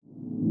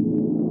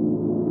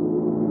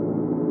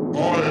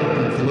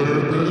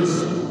declare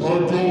this a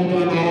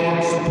Golden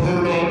Ox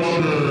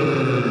production.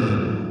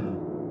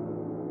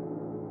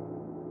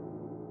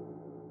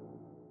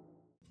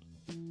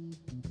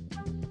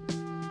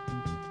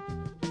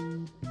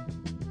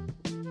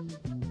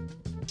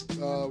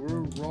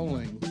 We're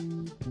rolling.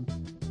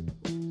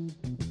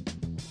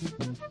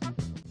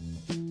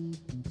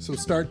 So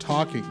start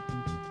talking.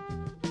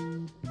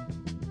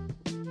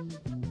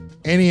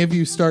 Any of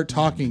you start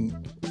talking.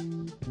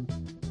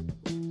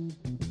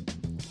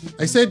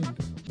 I said,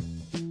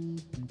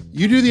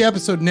 you do the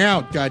episode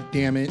now, god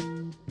damn it.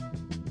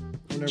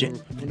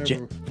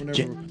 Whenever.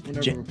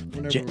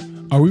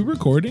 Are we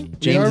recording?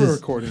 We are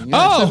recording. Yeah,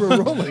 I said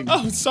we're rolling.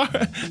 Oh,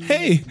 sorry.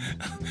 Hey.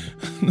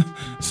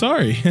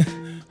 Sorry.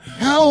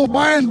 Hell,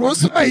 man,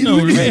 what's I No,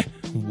 doing?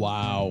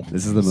 wow.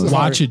 This is the most.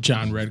 Watch it,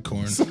 John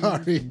Redcorn.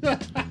 Sorry.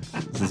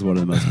 This is one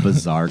of the most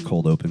bizarre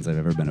cold opens I've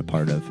ever been a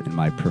part of in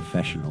my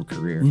professional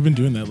career. We've been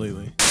doing that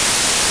lately.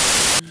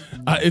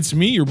 It's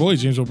me, your boy,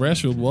 James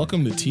O'Brasfield.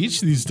 Welcome to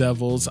Teach These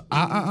Devils.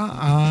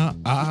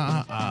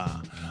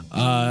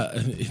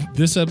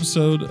 This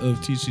episode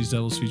of Teach These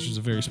Devils features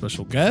a very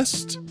special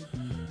guest.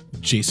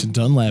 Jason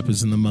Dunlap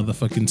is in the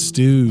motherfucking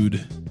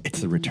stewed.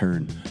 It's the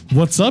return.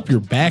 What's up? You're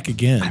back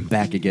again. I'm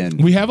back again.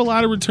 We have a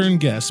lot of return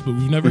guests, but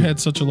we've never had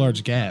such a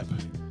large gap.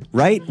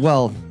 Right?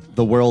 Well,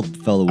 the world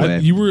fell away.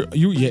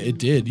 Yeah, it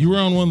did. You were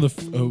on one of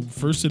the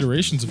first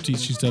iterations of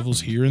Teach These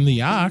Devils here in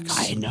the Ox.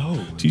 I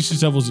know. Teach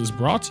These Devils is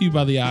brought to you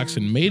by the Ox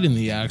and made in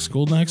the Ox,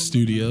 Golden Ox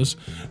Studios,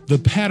 the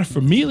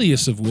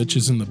paterfamilias of which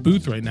is in the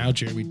booth right now,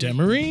 Jeremy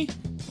Demery.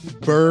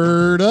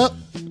 Bird up.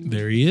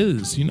 There he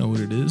is. You know what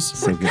it is.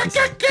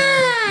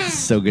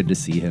 So good to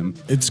see him.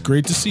 It's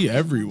great to see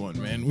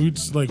everyone, man. We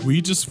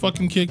just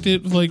fucking kicked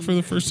it for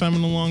the first time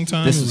in a long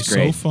time. This it was was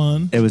great. so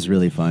fun. It was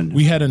really fun.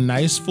 We had a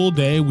nice full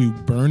day. We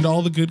burned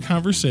all the good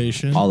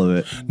conversation. All of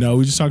it. No,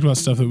 we just talked about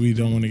stuff that we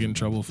don't want to get in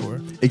trouble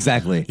for.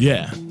 Exactly.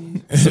 Yeah.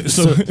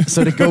 So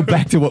to go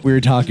back to what we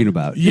were talking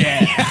about.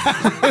 Yeah.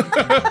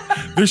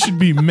 There should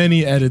be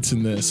many edits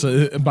in this,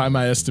 by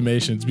my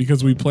estimations,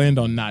 because we planned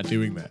on not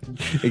doing that.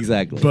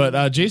 Exactly.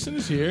 But Jason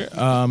is here.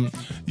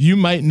 You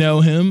might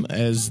know him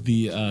as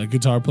the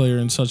guitar player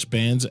in such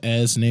bands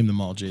as, name them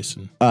all,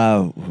 Jason.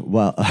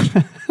 Well,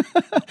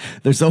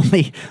 there's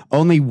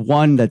only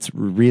one that's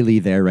really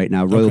there right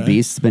now. Royal Okay.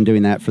 Beast's been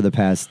doing that for the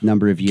past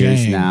number of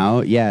years Gang.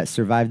 now. Yeah,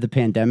 survived the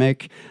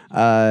pandemic.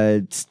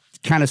 It's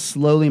kind of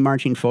slowly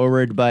marching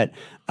forward, but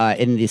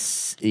in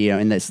this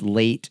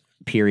late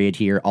period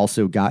here,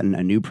 also gotten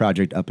a new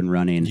project up and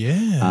running.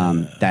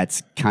 Yeah.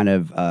 That's kind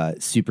of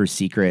super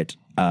secret,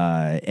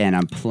 and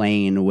I'm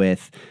playing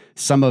with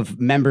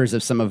members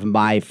of some of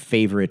my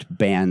favorite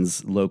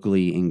bands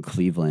locally in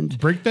Cleveland.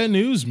 Break that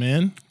news,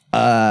 man.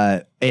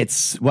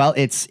 It's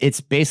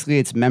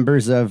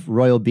members of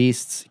Royal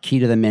Beasts, Key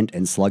to the Mint,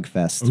 and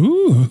Slugfest.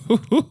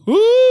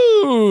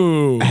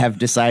 Ooh. Have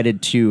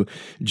decided to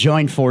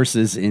join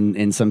forces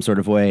in some sort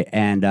of way,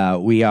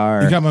 and we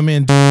are. You got my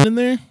man in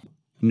there?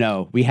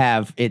 No, we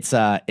have it's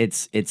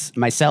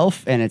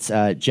myself and it's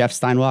Jeff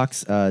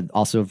Steinwalks,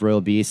 also of Royal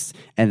Beasts,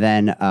 and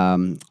then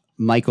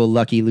Michael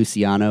Lucky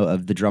Luciano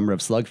of the drummer of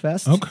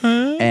Slugfest.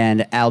 Okay.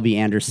 And Albie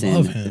Love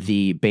Anderson, him.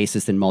 the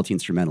bassist and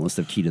multi-instrumentalist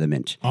of Key to the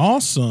Mint.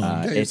 Awesome.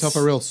 Got yourself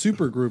a real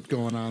super group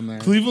going on there.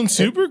 Cleveland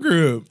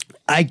Supergroup.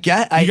 You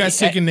You guys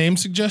taking name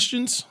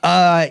suggestions?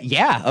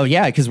 Yeah. Oh,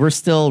 yeah, because we're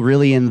still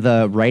really in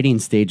the writing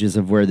stages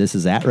of where this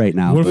is at right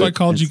now. What if but I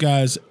called you it's-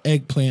 guys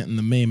Eggplant and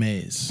the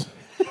Maymays?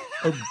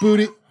 Or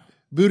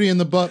booty in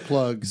the butt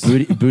plugs.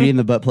 Booty in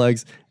the butt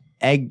plugs?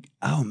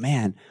 Oh,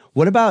 man.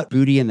 What about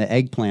Booty in the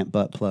eggplant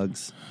butt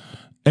plugs?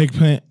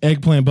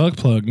 Eggplant butt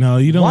plug. No,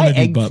 you don't Why want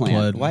to do butt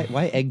eggplant? plug.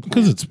 Why eggplant?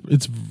 Because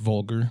it's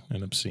vulgar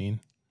and obscene.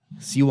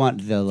 So you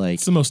want the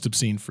It's the most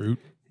obscene fruit.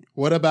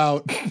 What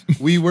about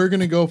we were going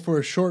to go for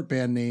a short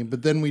band name,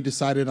 but then we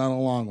decided on a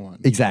long one.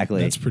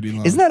 Exactly. That's pretty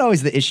long. Isn't that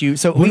always the issue?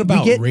 So What we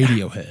about get,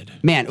 Radiohead?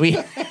 man, we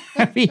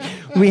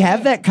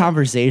have that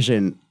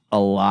conversation a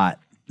lot,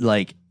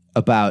 like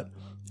about.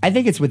 I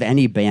think it's with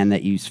any band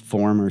that you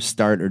form or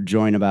start or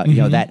join about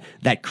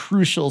that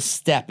crucial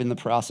step in the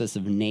process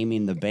of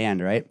naming the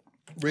band, right?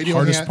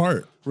 Hardest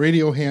part.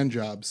 Radio hand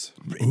jobs.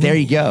 There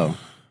you go.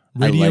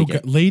 I like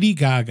it. Lady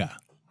Gaga.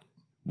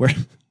 We're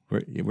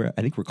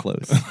I think we're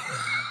close.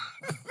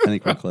 I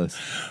think we're close.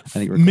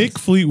 Mick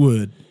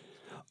Fleetwood.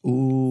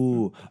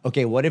 Ooh.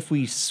 Okay, what if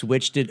we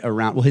switched it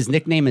around? Well, his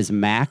nickname is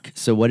Mac,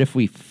 so what if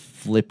we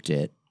flipped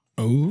it?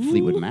 Ooh.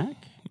 Fleetwood Mac?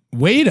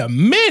 Wait a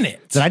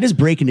minute. Did I just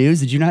break news?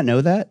 Did you not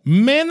know that?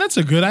 Man, that's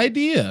a good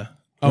idea.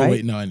 Oh, Right?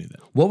 wait, no, I knew that.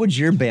 What would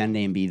your band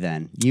name be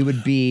then? You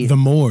would be The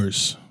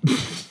Moors.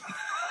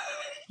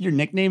 your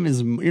nickname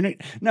is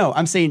no.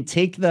 I'm saying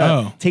take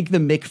the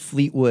Mick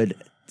Fleetwood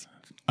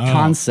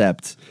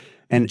concept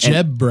and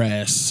Jeb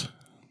Brass.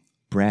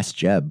 Brass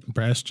Jeb.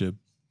 Brass Jeb.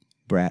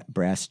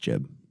 Brass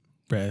Jeb.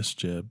 Brass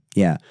Jeb.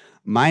 Yeah,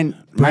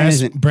 mine Brass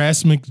isn't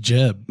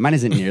McJeb. mine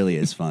isn't nearly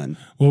as fun.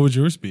 What would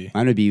yours be?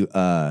 Mine would be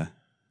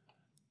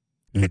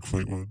Mick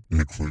Fleetwood.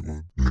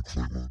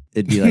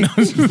 it'd be like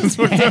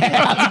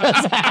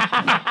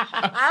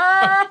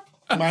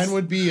Mine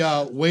would be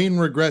Wayne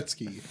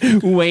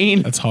Regretsky.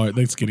 Wayne. That's hard.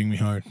 That's getting me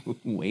hard.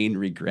 Wayne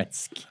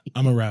Regretsky.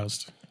 I'm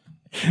aroused.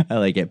 I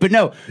like it. But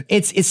no,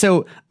 it's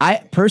so I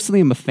personally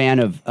am a fan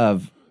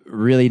of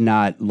really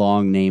not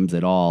long names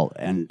at all.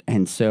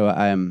 And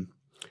so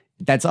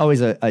that's always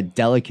a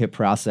delicate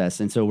process.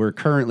 And so we're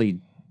currently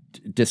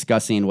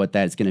discussing what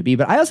that's going to be.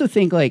 But I also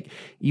think like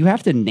you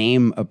have to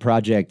name a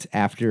project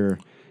after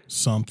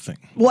something.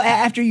 Well,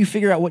 after you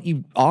figure out what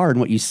you are and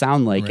what you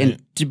sound like. Right.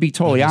 And to be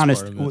totally That is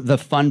honest, part of it. the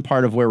fun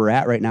part of where we're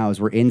at right now is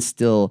we're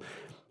still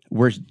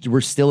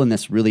in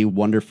this really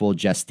wonderful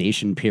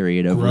gestation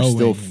period of we're Growing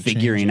still and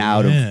figuring changing.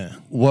 out Yeah.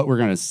 of what we're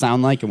going to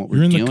sound like and what You're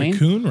we're in doing. the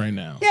cocoon right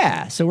now.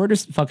 Yeah, so we're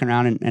just fucking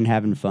around and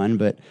having fun.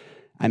 But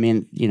I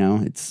mean, you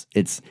know, it's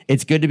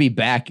good to be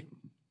back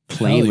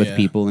playing Hell with yeah.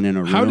 people and in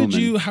a room. How did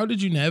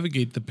and- you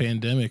navigate the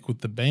pandemic with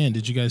the band?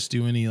 Did you guys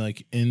do any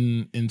like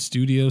in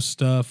studio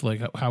stuff?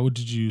 Like how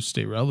did you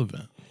stay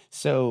relevant?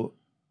 So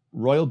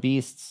Royal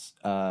Beasts,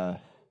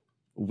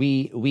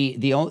 we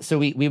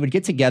would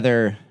get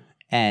together.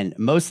 And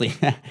mostly,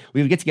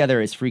 we would get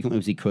together as frequently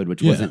as we could,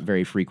 which wasn't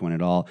very frequent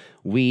at all.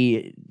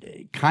 We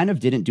kind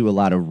of didn't do a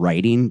lot of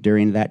writing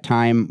during that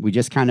time. We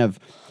just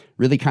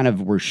really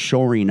were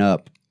shoring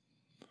up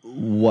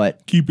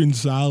what. Keeping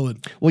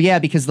solid. Well, yeah,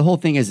 because the whole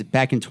thing is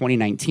back in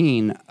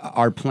 2019,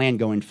 our plan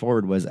going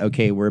forward was,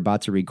 okay, we're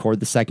about to record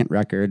the second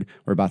record.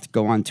 We're about to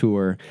go on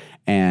tour,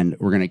 and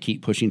we're going to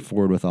keep pushing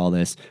forward with all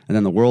this. And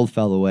then the world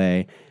fell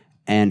away.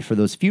 And for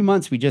those few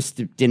months, we just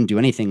didn't do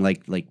anything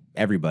like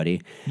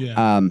everybody.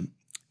 Yeah.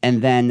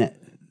 And then,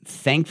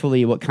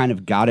 thankfully, what kind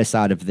of got us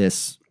out of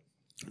this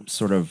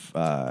sort of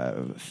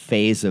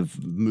phase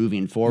of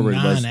moving forward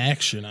was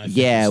non-action. I think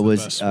yeah, is it the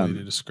was best way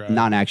to describe it.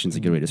 non-action's a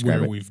good way to describe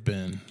Where it. we've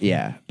been.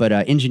 Yeah, but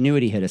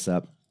Ingenuity hit us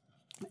up,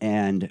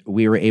 and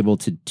we were able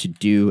to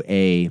do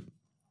a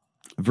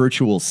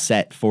virtual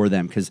set for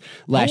them because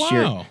last wow.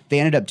 year they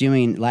ended up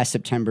doing last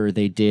September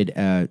they did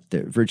the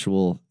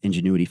virtual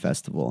Ingenuity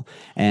Festival,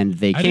 and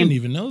they I came. didn't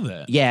even know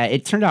that. Yeah,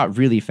 it turned out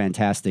really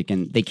fantastic.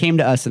 And they came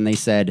to us and they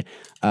said,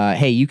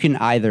 hey, you can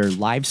either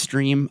live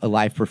stream a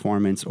live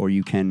performance or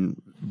you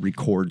can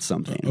record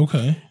something.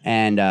 Okay.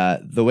 And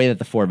the way that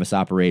the four of us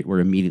operate, we're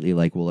immediately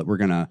like, well, we're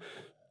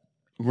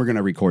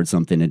gonna record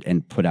something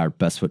and put our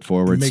best foot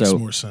forward. Makes so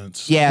more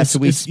sense. Yeah, it's, so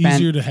we it's spent-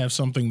 easier to have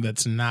something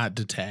that's not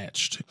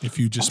detached if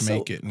you just Also-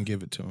 make it and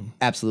give it to them.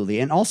 absolutely.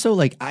 And also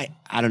like I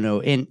don't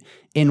know, in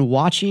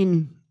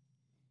watching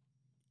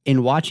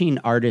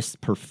artists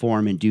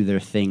perform and do their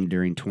thing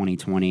during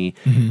 2020,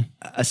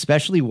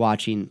 especially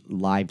watching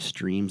live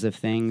streams of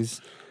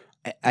things,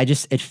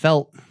 it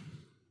felt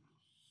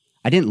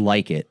I didn't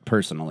like it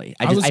personally.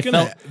 I wanted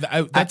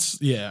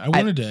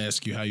to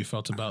ask you how you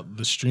felt about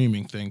the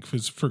streaming thing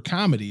because for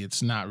comedy,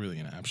 it's not really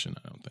an option.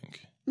 I don't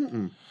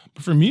think,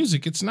 but for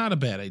music, it's not a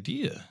bad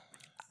idea.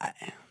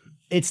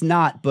 It's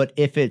not, but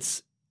if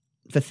it's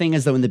the thing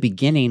is though, in the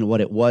beginning,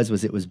 what it was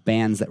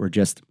bands that were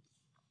just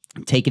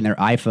taking their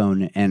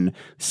iPhone and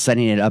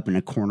setting it up in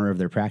a corner of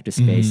their practice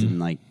space and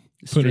like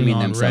Putting streaming it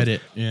on themselves. Reddit,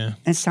 yeah,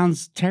 It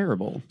sounds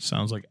terrible.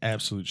 sounds like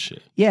absolute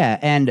shit. Yeah,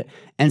 and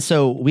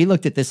so we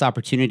looked at this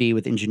opportunity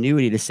with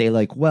Ingenuity to say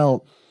like,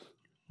 well,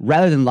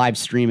 rather than live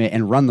stream it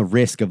and run the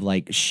risk of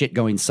like shit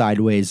going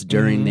sideways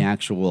during the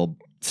actual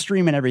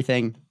stream and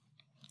everything,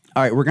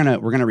 all right, we're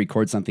gonna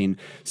record something.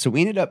 So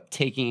we ended up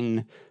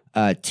taking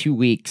 2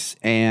 weeks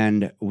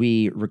and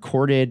we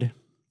recorded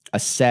a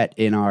set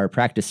in our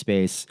practice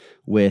space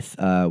with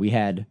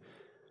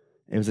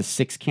it was a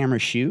 6-camera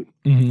shoot.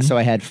 So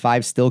I had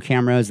 5 still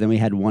cameras, then we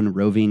had 1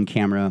 roving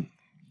camera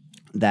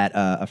that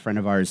a friend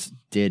of ours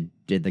did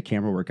the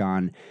camera work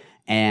on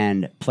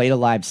and played a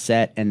live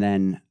set. And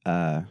then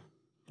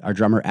our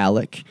drummer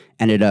Alec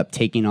ended up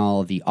taking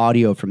all the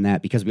audio from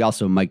that because we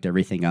also mic'd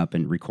everything up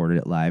and recorded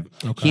it live.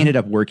 Okay. He ended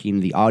up working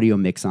the audio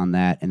mix on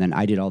that, and then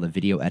I did all the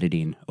video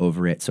editing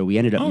over it. So we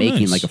ended up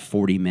making nice. like a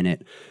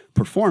 40-minute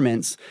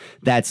performance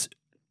that's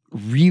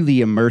really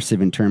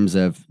immersive in terms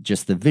of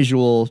just the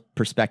visual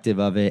perspective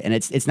of it, and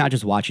it's not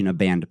just watching a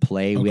band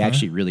play. We Okay.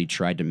 actually really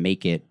tried to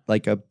make it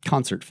like a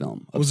concert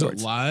film of Was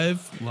sorts. it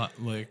live?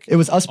 Like It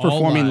was us all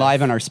performing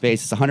live in our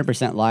space. It's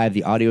 100% live.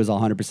 The audio is all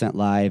 100%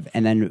 live.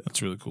 And then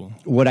That's really cool.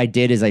 what I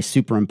did is I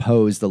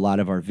superimposed a lot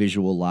of our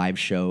visual live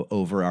show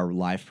over our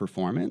live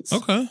performance.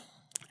 Okay.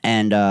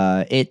 And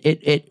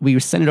we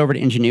sent it over to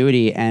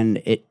Ingenuity,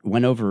 and it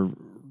went over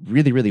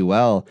really, really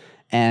well.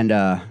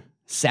 And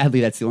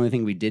sadly, that's the only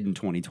thing we did in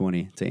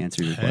 2020 to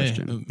answer your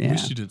question. At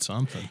least you did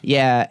something.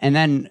 Yeah, and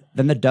then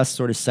the dust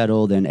sort of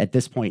settled, and at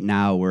this point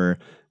now we're,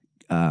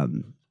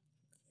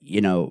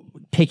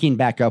 picking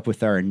back up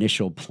with our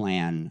initial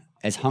plan.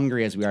 As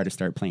hungry as we are to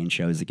start playing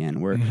shows again,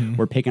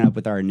 we're picking up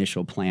with our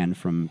initial plan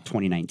from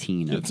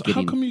 2019 of How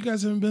getting come you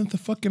guys haven't been at the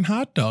fucking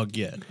hot dog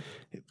yet?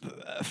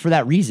 for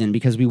that reason,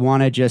 because we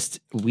want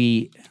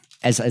to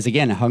as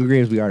again, hungry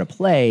as we are to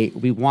play,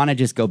 we want to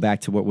just go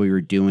back to what we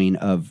were doing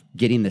of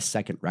getting the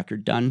second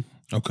record done.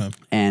 Okay.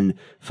 And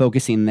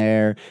focusing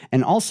there.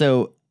 And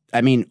also,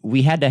 I mean,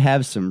 we had to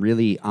have some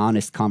really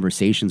honest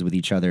conversations with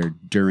each other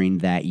during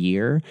that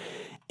year.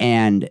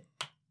 And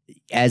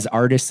as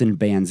artists and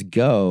bands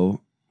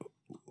go,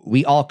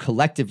 we all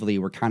collectively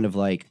were kind of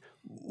like,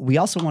 we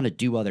also want to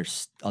do other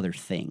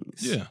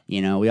things. Yeah.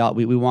 You know,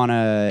 we want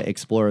to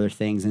explore other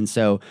things. And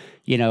so,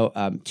 you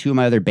know, two of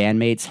my other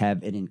bandmates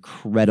have an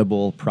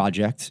incredible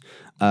project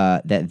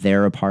that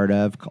they're a part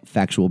of called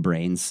Factual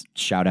Brains.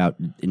 Shout out,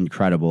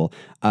 incredible.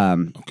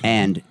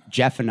 And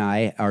Jeff and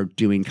I are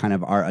doing kind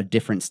of a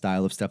different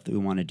style of stuff that we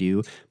want to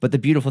do. But the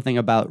beautiful thing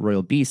about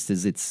Royal Beast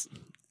is it's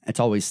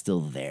always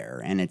still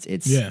there, and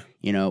it's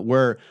you know,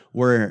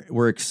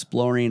 we're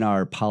exploring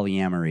our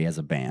polyamory as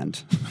a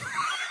band.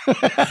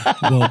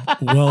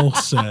 Well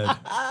said.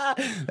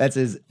 That's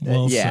his.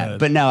 Well yeah, said.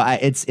 but no,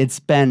 it's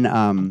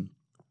been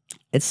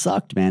it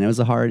sucked, man. It was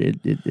a hard.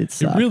 It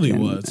sucked. It really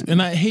was,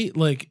 and I hate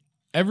like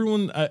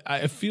everyone.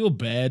 I feel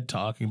bad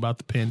talking about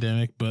the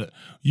pandemic, but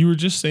you were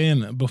just saying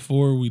that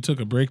before we took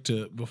a break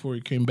before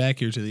we came back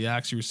here to the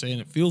Ox. You were saying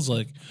it feels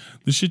like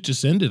the shit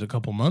just ended a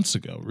couple months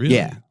ago. Really,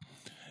 Yeah.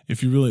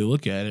 If you really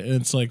look at it, and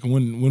it's like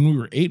when we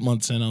were 8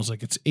 months in, I was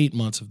like, it's 8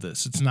 months of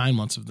this, it's 9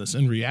 months of this.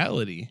 In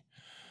reality,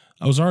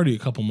 I was already a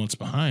couple months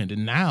behind,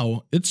 and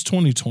now it's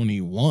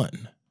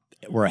 2021.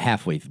 We're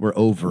halfway. We're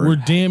over. We're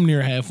damn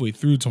near halfway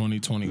through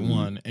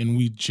 2021, and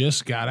we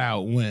just got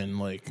out when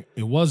like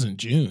it wasn't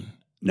June.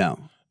 No.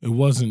 It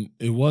wasn't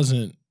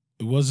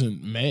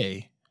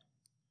May.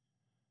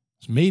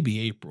 It's maybe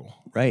April.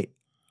 Right.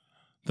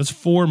 That's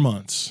 4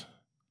 months.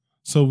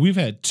 So we've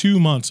had 2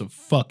 months of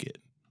fuck it.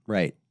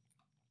 Right.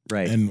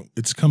 Right. And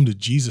it's come to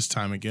Jesus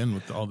time again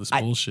with all this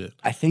bullshit.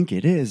 I think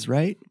it is,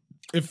 right?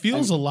 It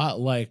feels a lot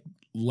like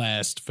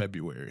last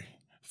February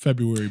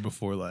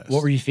before last.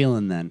 What were you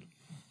feeling then?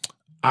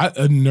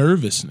 A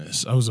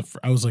nervousness. I was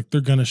like,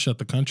 they're gonna shut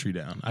the country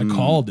down. I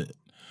called it,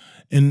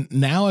 and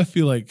now I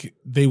feel like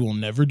they will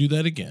never do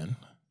that again.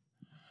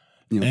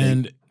 You know,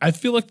 And I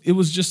feel like it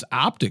was just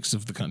optics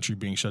of the country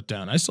being shut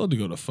down. I still had to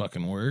go to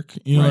fucking work.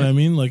 You know what I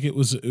mean? Like it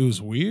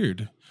was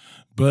weird,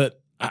 but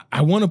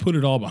I want to put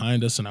it all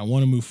behind us and I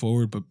want to move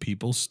forward. But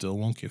people still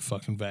won't get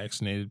fucking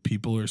vaccinated.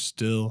 People are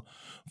still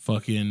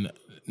fucking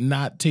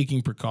not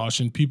taking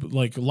precaution. People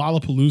like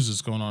Lollapalooza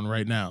is going on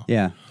right now.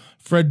 yeah.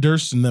 Fred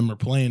Durst and them are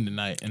playing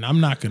tonight, and I'm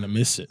not going to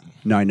miss it.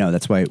 No, I know.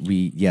 That's why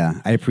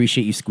I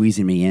appreciate you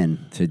squeezing me in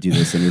to do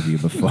this interview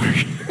before.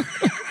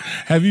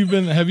 Have you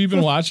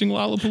been watching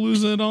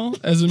Lollapalooza at all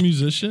as a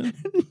musician?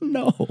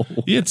 No.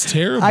 Yeah, it's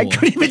terrible. I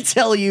couldn't even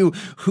tell you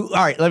who.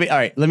 All right,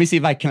 let me see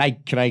if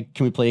can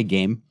we play a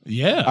game?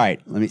 Yeah. All right,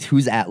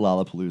 who's at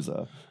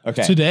Lollapalooza?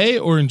 Okay. Today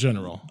or in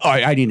general? All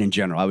right, I mean in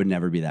general. I would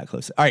never be that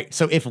close. All right,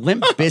 so if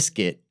Limp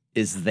Bizkit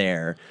is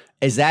there,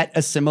 is that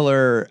a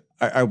similar?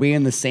 Are we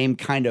in the same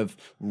kind of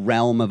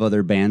realm of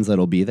other bands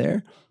that'll be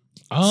there?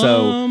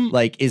 So,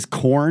 like, is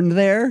Korn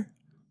there?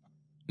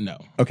 No.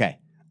 Okay.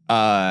 God,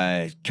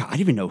 I don't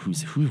even know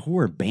who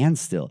are bands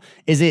still.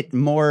 Is it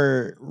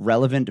more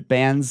relevant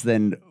bands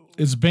than?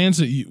 It's bands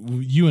that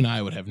you and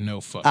I would have no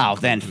fucking. Oh,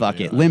 clue then who fuck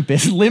they it. are. Limp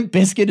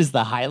Bizkit is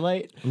the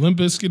highlight. Limp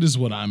Bizkit is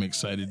what I'm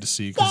excited to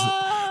see because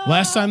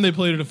last time they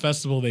played at a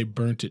festival, they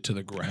burnt it to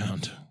the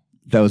ground.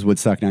 That was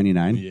Woodstock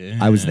 '99. Yeah,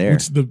 I was there.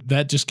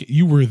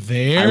 You were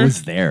there. I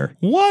was there.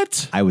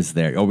 What? I was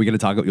there. Oh, we gonna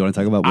talk? You want to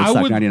talk about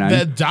Woodstock '99?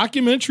 That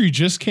documentary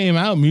just came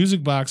out,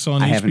 Music Box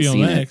on I haven't HBO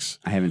seen Max.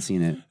 it. I haven't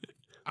seen it.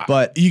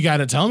 But You got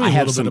to tell me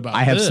a little bit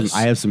about this.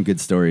 I have some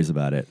good stories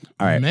about it.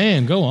 All right.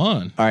 Man, go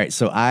on. All right.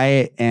 So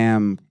I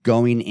am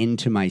going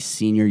into my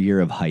senior year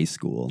of high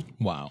school.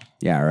 Wow.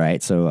 Yeah. All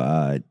right.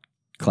 So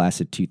class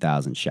of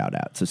 2000 shout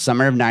out. So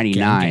summer of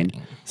 99,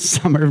 Gang.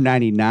 summer of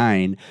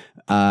 99,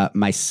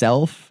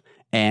 myself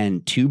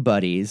and two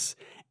buddies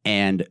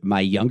and my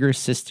younger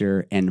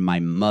sister and my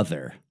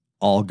mother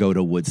all go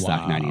to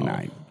Woodstock Wow.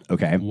 99.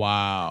 Okay.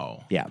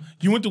 Wow. Yeah.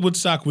 You went to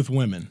Woodstock with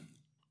women.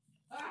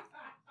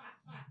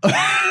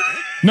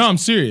 No, I'm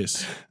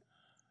serious.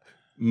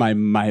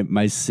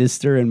 My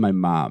sister and my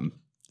mom.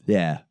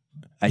 Yeah.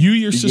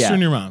 Your sister, yeah.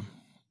 and your mom.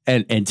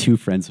 And two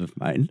friends of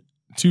mine.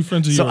 Two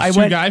friends of So yours. I Two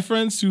went- guy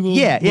friends? Two little,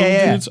 Yeah.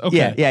 little dudes?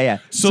 Okay. Yeah.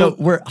 So- So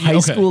we're high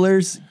okay.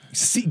 schoolers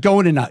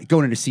going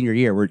into senior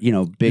year. We're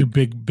You're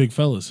big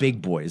fellas.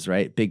 big boys,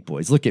 right? Big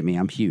boys. Look at me.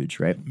 I'm huge,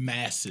 right?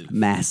 Massive.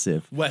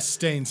 Massive. West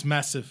Staines,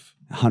 massive.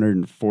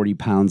 140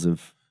 pounds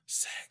of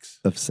Sex.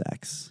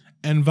 sex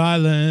And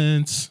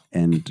violence.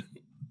 and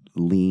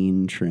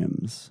lean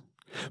trims.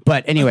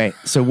 But anyway,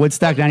 so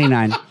Woodstock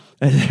 99.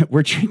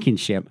 We're drinking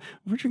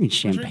Drinking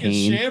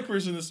champagne.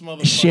 champers in this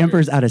motherfucker.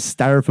 Champers out of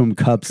styrofoam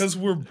cups. Because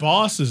we're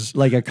bosses.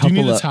 Like a Do you need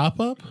couple a of- top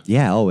up?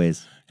 Yeah,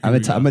 always. I'm we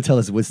gonna tell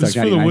this Woodstock This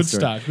is for the 99 Woodstock.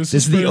 story. This This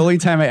is is the for- only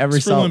time I ever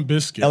it's for saw Limp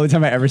Bizkit. Only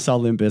time I ever saw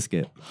Limp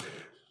Bizkit.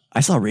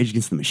 I saw Rage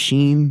Against the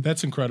Machine.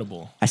 That's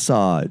incredible. I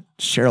saw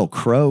Sheryl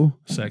Crow.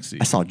 Sexy.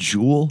 I saw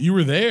Jewel. You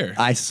were there.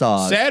 I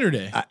saw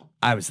Saturday.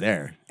 I was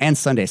there. And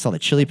Sunday I saw the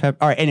Chili Pepper.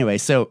 All right, anyway,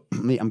 so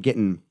I'm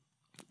getting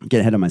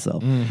ahead of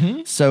myself.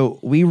 Mm-hmm. So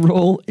we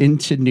roll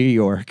into New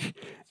York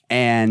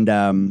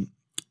and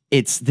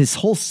it's this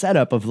whole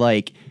setup of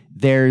like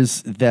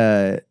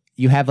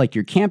you have like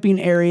your camping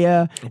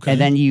area Okay.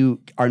 and then you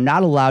are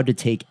not allowed to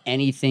take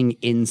anything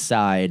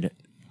inside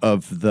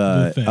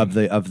The thing. of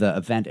the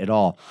event at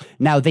all.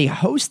 Now they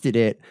hosted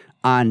it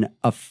on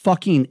a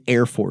fucking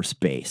Air Force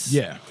base.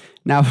 Yeah.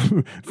 Now,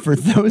 for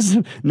those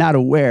not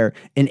aware,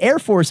 an Air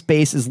Force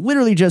base is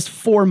literally just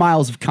 4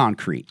 miles of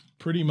concrete.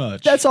 Pretty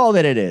much. That's all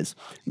that it is.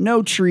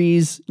 No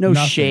trees, no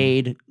Nothing.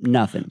 shade,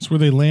 nothing. It's where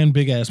they land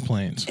big ass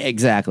planes.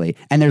 Exactly.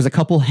 And there's a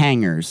couple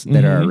hangars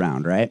that are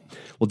around, right?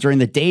 Well, during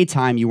the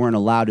daytime, you weren't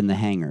allowed in the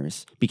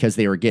hangars because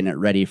they were getting it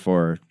ready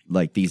for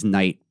like these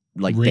night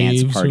like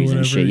Raves dance or parties and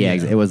whatever, shit. Yeah,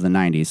 yeah. it was the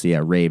 90s. So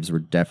yeah, raves were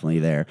definitely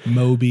there.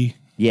 Moby.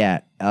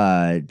 Yeah.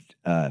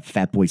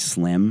 Fatboy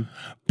Slim.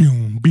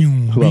 Boom,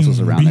 boom. Who else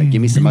was around that?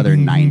 Give me some other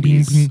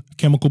 90s.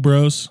 Chemical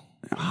Bros.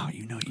 Oh,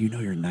 you know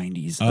your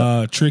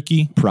 90s.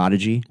 Tricky.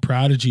 Prodigy.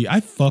 Prodigy. I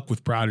fuck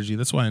with Prodigy.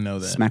 That's why I know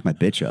that. Smack my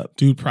bitch up.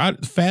 Dude, Fat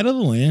of the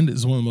Land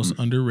is one of the most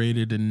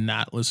underrated and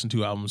not listened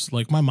to albums.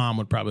 Like, my mom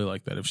would probably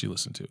like that if she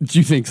listened to it. Do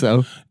you think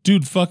so?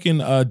 Dude, fucking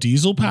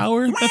Diesel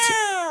Power. That's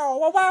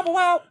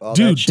All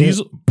dude, that shit.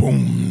 Diesel.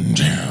 Boom,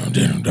 down,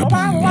 down, down,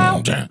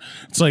 boom, down.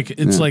 It's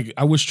like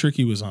I wish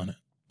Tricky was on it.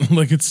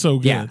 Like, it's so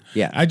good. Yeah,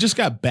 yeah. I just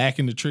got back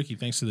into Tricky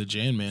thanks to the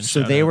Jan Man. So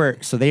Shout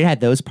out. they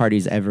had those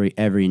parties every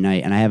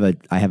night, and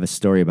I have a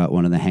story about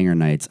one of the hangar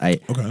nights.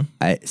 Okay.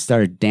 I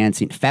started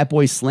dancing.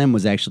 Fatboy Slim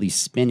was actually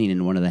spinning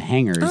in one of the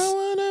hangars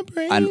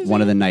on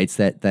one of the nights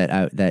that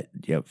I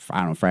don't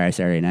know, Friday,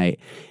 Saturday night,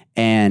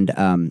 and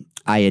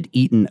I had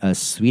eaten a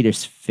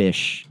Swedish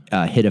fish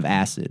hit of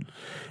acid,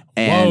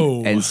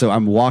 Whoa. and so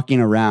I'm walking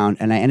around,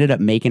 and I ended up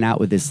making out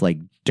with this like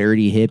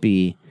dirty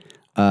hippie.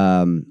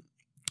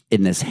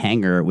 In this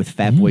hangar with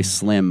Fatboy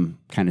Slim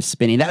kind of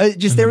spinning. That was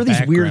just In there the were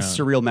these weird, background.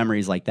 surreal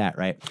memories like that,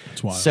 right?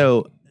 It's wild.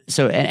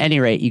 So at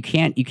any rate, you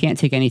can't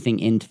take anything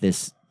into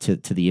this to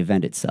the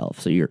event itself.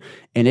 So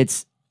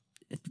it's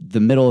the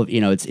middle of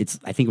it's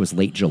I think it was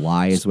late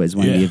July is when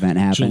the event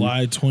happened.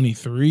 July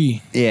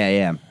 23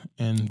 Yeah.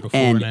 and before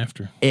and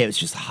after. It was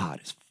just hot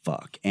as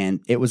fuck,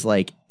 and it was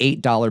like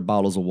 $8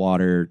 bottles of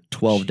water,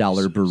 $12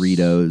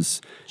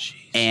 burritos.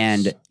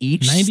 And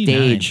each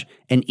 99.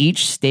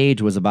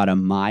 stage was about a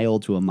mile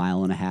to a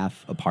mile and a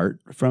half apart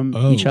from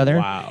Oh, each other.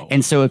 wow.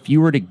 And so if you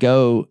were to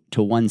go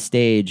to one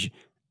stage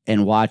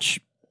and watch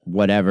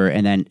whatever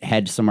and then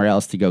head somewhere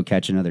else to go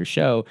catch another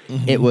show,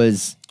 it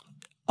was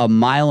a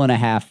mile and a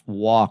half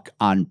walk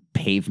on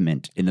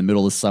pavement in the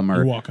middle of summer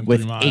You're walking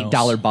with 3 miles.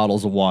 $8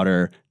 bottles of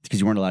water because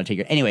you weren't allowed to take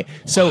it. Anyway,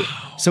 so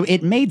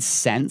it made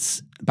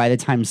sense by the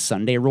time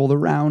Sunday rolled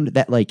around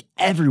that like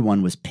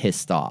everyone was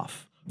pissed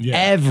off. Yeah.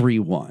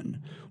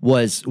 Everyone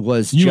was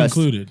You just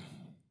included.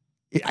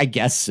 I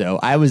guess so.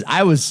 I was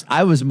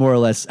more or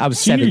less. I was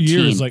Senior 17.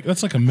 year is like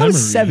that's like a memory. I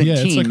was 17,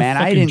 yeah, it's like man. A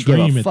I fucking didn't give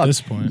dream a at fuck.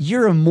 this point.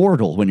 You're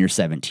immortal when you're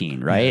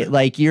 17, right?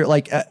 Like you're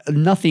like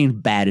nothing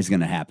bad is going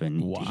to happen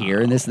here,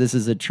 and this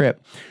is a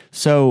trip.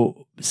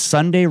 So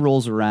Sunday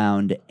rolls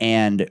around,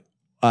 and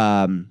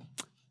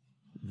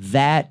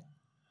that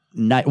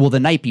night, well, the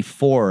night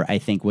before, I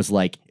think was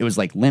like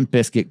Limp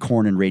Bizkit,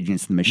 Korn, and Rage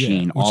Against the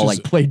Machine, which all is-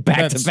 like played back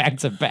to that's- back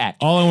to back.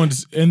 All I want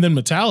to, and then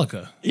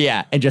Metallica.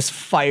 Yeah, and just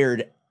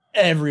fired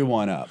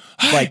everyone up.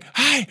 Like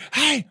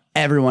Hi.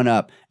 everyone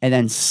up. And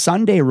then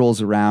Sunday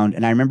rolls around,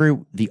 and I remember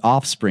The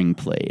Offspring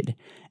played.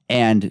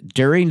 And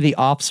during the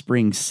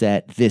Offspring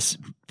set, this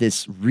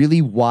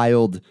really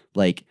wild,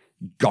 like,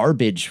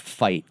 garbage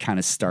fight kind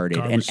of started.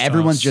 Garbage and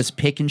everyone's sauce. just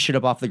picking shit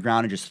up off the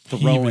ground and just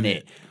throwing Heaving it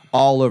it.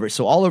 all over.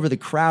 So all over the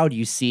crowd,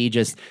 you see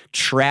just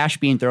trash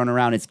being thrown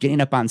around. It's getting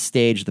up on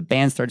stage. The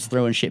band starts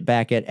throwing shit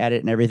back at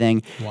it and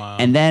everything. Wow.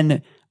 And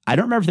then, I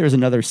don't remember if there was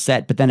another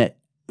set, but then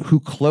who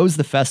closed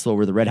the festival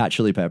were the Red Hot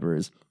Chili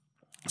Peppers.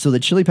 So the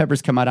Chili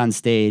Peppers come out on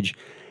stage,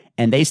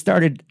 and they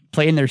started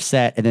playing their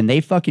set, and then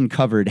they fucking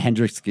covered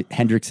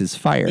Hendrix's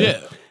Fire.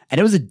 Yeah. And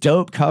it was a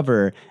dope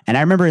cover. And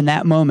I remember in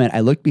that moment,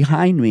 I looked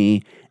behind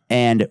me,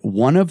 and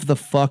one of the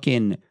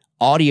fucking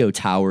audio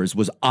towers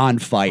was on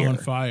fire. On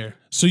fire.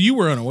 So you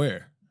were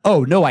unaware.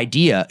 Oh, no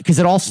idea. Because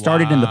it all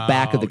started in the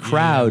back of the Wow.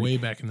 crowd. Yeah, way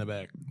back in the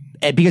back.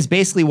 Because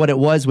basically what it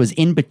was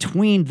in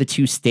between the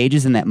two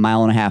stages in that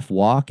mile and a half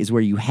walk is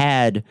where you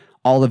had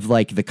all of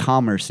like the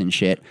commerce and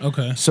shit.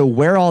 Okay. So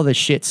where all the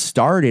shit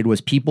started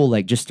was people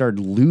like just started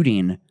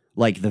looting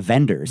like the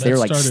vendors. They That were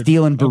like started-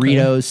 stealing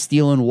burritos, okay.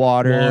 stealing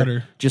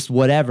water, just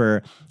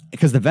whatever.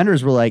 Because the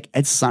vendors were like,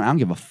 I don't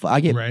give a fuck. I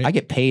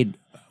get paid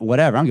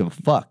whatever. I don't give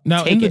a fuck.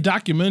 Now, Take in the it.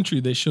 documentary,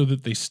 they show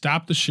that they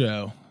stopped the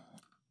show,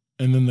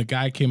 and then the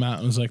guy came out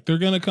and was like, they're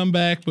going to come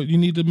back, but you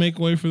need to make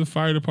way for the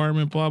fire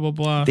department, blah, blah,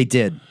 blah. They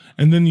did.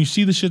 And then you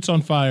see the shit's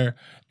on fire.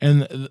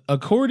 And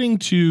according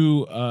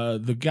to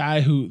the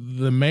guy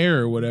the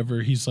mayor or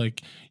whatever, he's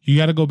like, you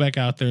got to go back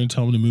out there and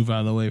tell him to move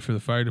out of the way for the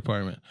fire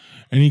department.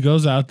 And he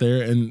goes out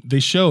there and they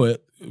show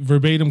it,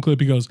 verbatim clip.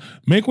 He goes,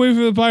 make way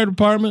for the fire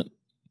department.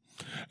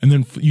 And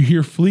then you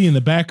hear Flea in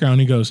the background.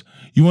 He goes,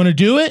 you want to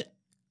do it?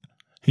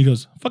 He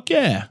goes, fuck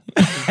yeah.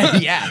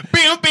 Yeah.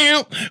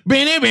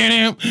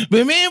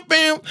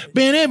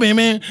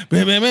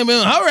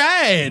 All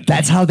right.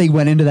 That's how they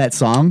went into that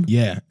song.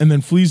 Yeah. And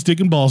then Flea's dick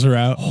and balls are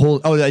out.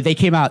 They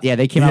came out. Yeah,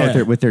 they came out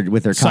Yeah. with their cock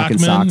and Sockmen,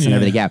 socks and yeah.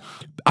 everything. Yeah,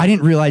 I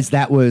didn't realize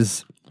that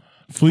was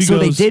Flea So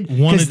they goes, did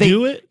want to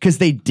do it? because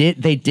they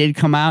did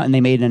come out and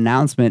they made an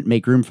announcement,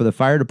 make room for the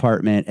fire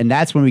department, and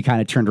that's when we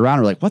kind of turned around.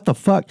 We're like, what the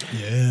fuck,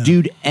 Yeah.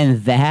 dude?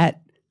 And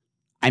that,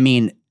 I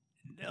mean,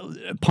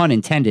 pun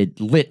intended,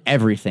 lit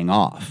everything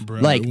off.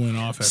 Bro, like, it went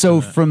off after so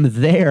that. from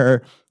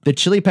there, the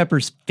Chili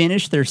Peppers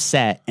finish their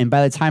set, and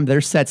by the time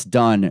their set's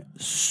done,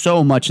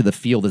 so much of the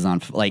field is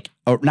on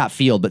or not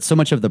field, but so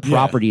much of the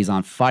property is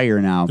on fire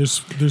now.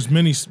 There's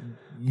many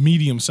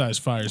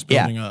medium-sized fires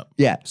building up.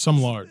 Yeah.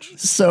 Some large.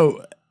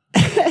 So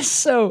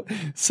so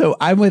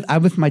I'm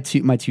with my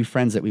two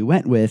friends that we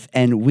went with,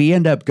 and we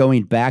end up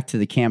going back to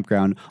the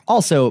campground.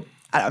 Also,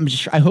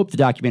 I hope the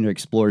documentary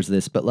explores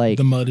this, but like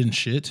The mud and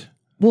shit.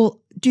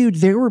 well, dude,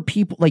 there were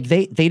people like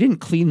they didn't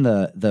clean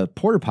the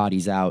porta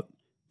potties out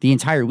the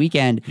entire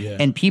weekend, Yeah.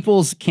 and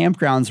people's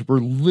campgrounds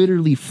were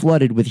literally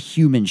flooded with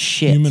human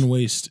shit. Human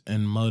waste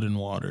and mud and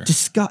water.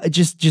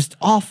 just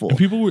awful. And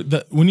people were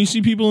when you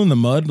see people in the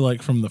mud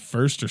like from the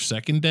first or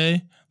second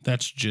day,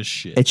 that's just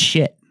shit. It's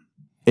shit.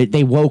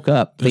 They woke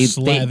up. They're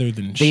slathered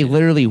in They shit.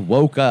 literally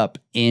woke up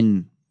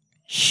in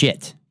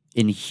shit.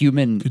 In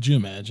human. Could you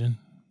imagine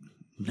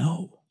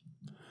No.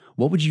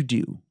 What would you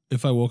do?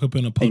 if I woke up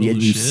in a And puddle you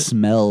of shit?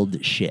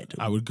 smelled shit.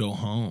 I would go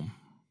home.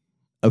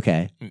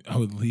 Okay. I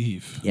would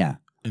leave Yeah.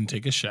 and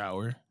take a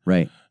shower,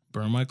 Right.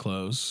 burn my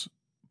clothes,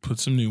 put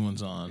some new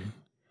ones on,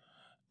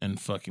 and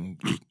fucking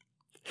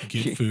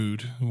get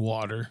food,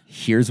 water.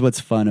 Here's what's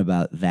fun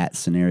about that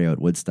scenario at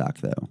Woodstock,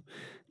 though.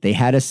 They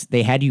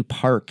had you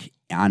park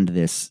on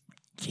this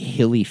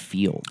hilly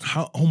field.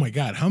 Oh my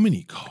God, how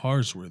many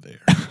cars were there?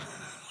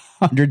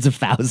 Hundreds of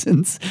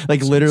thousands.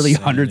 Like literally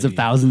hundreds of Insanity.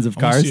 thousands of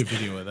I want to cars. see a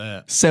video of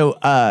that.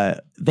 So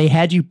they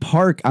had you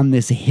park on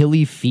this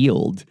hilly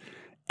field,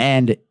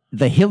 and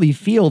the hilly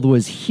field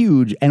was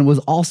huge and was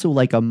also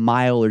like a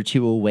mile or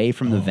two away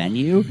from the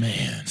venue.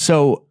 Man,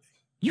 So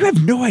you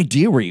have no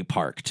idea where you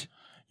parked.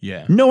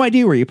 yeah. No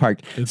idea where you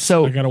parked.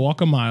 So I got to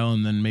walk a mile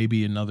and then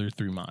maybe another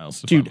 3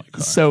 miles to dude, find my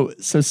car.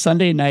 so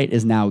Sunday night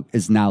is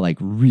now like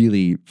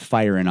really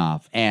firing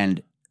off,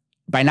 and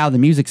by now the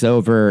music's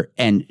over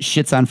and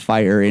shit's on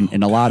fire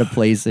in a lot of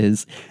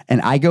places.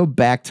 And I go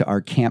back to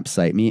our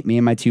campsite. Me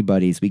and my two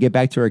buddies, we get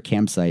back to our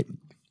campsite,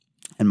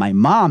 and my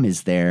mom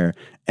is there,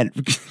 and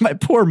my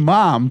poor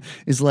mom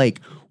is like,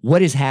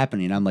 "What is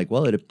happening?" I'm like,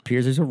 "Well, it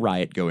appears there's a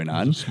riot going It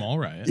on." was a small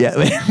riot. Yeah,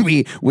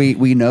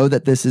 we know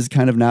that this has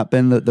kind of not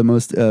been the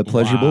most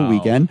pleasurable Wow.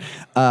 weekend.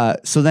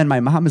 So then my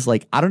mom is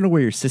like, "I don't know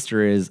where your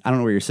sister is. I don't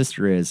know where your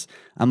sister is."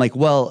 I'm like,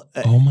 "Well,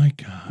 Oh my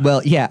God.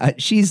 well, yeah,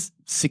 she's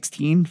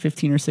 15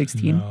 or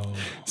 16." No.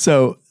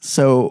 So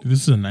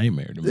This is a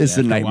nightmare to me. It's a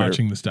after nightmare.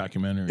 watching this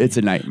documentary. it's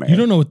a nightmare. You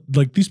don't know what,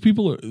 like these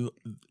people are,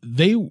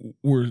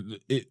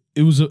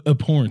 it was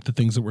abhorrent the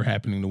things that were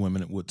happening to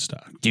women at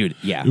Woodstock. dude.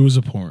 Yeah, It was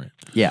abhorrent.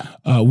 yeah.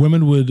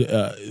 Women would,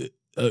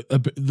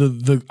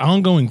 the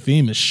ongoing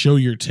theme is show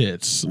your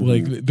tits.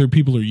 Like there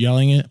people are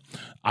yelling it.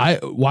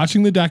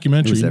 Watching the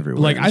documentary, It was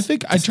everywhere. like It I was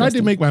think I tried to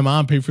disgusting. make my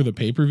mom pay for the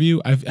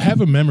pay-per-view. I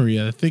have a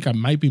memory, I think I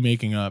might be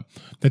making up,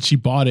 that she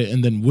bought it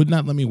and then would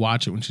not let me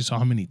watch it when she saw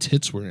how many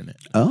tits were in it.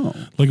 Oh,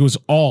 Like it was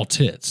all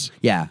they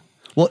yeah.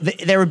 Well,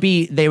 they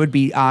would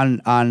be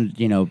on.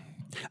 You know,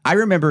 I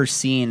remember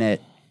seeing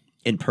it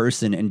in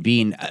person and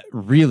being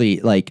really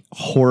like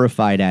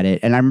horrified at it.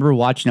 And I remember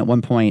watching at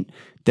one point.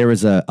 There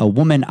was a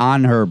woman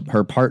on her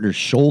partner's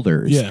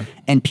shoulders, Yeah.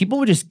 and people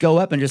would just go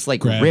up and just like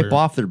Grab rip her.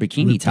 off their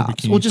bikini Rip their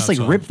tops. bikini Well, just like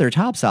tops rip off. their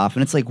tops off,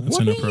 and it's like,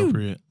 what are you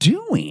inappropriate.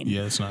 doing?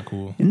 Yeah, it's not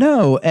cool.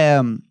 No,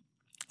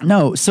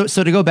 no. So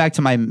to go back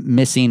to my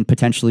missing,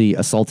 potentially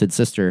assaulted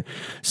sister.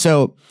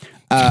 So,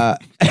 Yeah,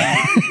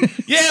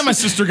 my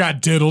sister got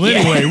diddled.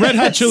 Anyway, Red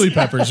Hot Chili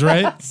Peppers,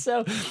 right?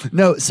 so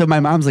my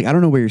mom's like, I don't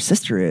know where your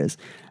sister is,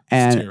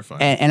 and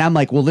terrifying. and I'm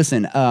like, well,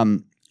 listen,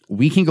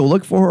 we can go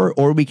look for her,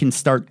 or we can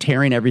start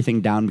tearing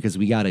everything down because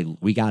we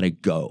gotta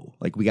go.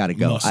 Like we gotta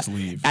go. Must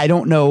leave. I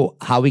don't know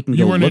how we can You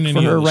go weren't look in any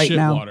for her of the right shit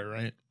now. water,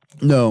 right?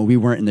 No, we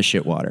weren't in the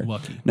shit water.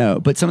 Lucky.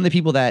 No, but some of the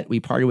people that we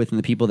partied with and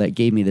the people that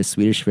gave me the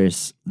Swedish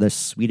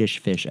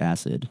fish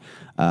acid,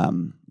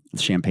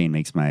 champagne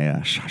makes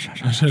my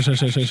Champagne.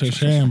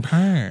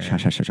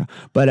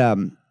 but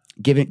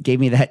gave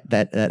me that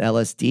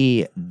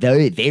LSD.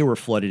 They were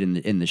flooded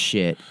in the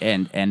shit,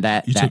 and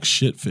that You that, took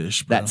shit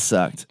fish, bro. that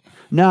sucked.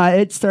 No,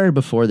 it started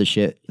before the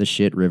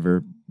shit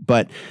river.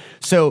 But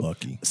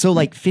Lucky. so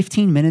like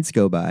 15 minutes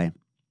go by,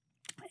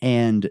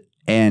 and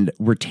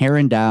we're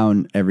tearing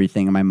down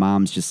everything, and my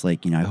mom's just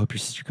like, I hope your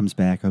sister comes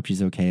back. I hope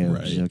she's okay. I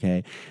hope she's Right.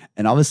 okay.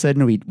 And all of a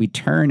sudden we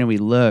turn and we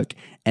look,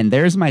 and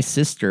there's my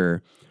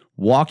sister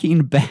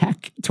walking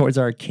back towards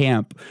our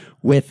camp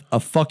with a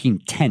fucking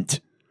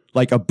tent,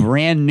 like a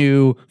brand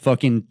new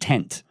fucking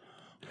tent.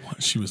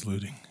 She was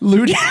looting.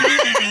 Looting.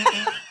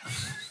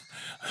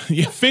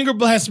 Yeah, finger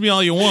blast me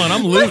all you want.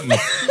 I'm looting.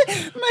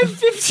 My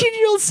 15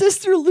 14-year-old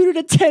sister looted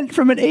a tent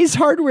from an Ace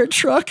Hardware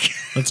truck.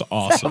 That's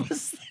awesome.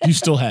 Do you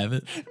still have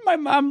it? My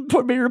mom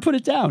made her put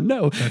it down.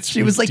 No. That's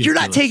she was like, "You're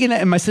not ridiculous. taking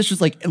that." And my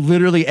sister's like,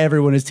 "Literally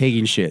everyone is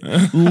taking shit.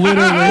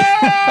 Literally."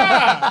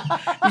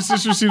 Your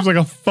sister seems like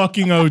a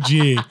fucking OG.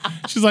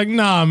 She's like,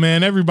 nah,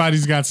 man,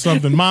 everybody's got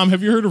something. Mom,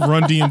 have you heard of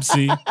Run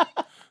DMC?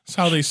 That's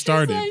how they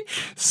started.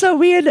 So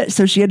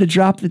she had to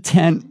drop the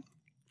tent,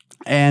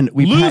 and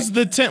we Lose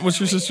the tent. What's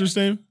your sister's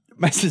name?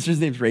 My sister's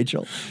name's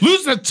Rachel.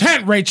 Lose the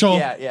tent, Rachel.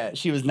 Yeah.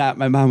 She was not.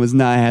 My mom was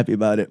not happy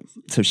about it.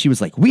 So she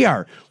was like, "We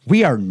are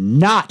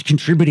not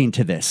contributing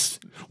to this.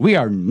 We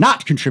are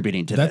not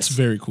contributing to That's this."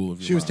 very cool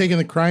of you. She was taking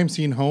the crime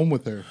scene home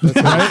with her.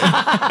 That's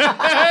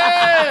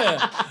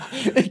right.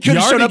 It could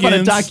have shown up on a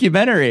Yardigans.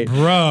 documentary.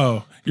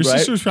 Bro, your Right?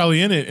 sister was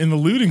probably in it in the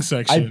looting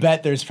section. I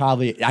bet there's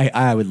probably.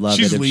 I would love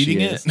She's it if leading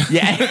she it? is.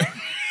 Yeah.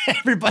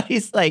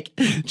 Everybody's like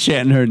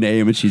chanting her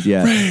name, and she's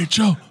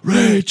Rachel,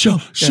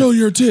 show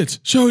your tits.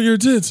 Show your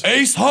tits.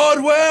 Ace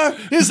Hardware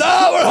is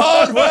our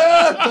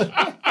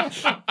hardware.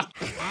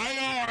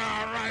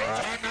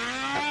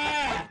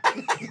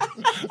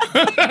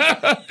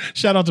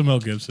 Shout out to Mel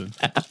Gibson.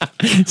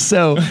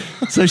 So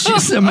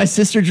my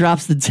sister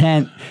drops the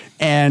tent,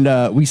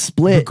 and we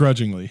split.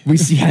 Begrudgingly.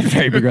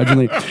 Very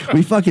begrudgingly.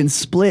 We fucking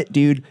split,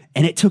 dude,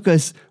 and it took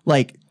us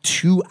like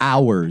 2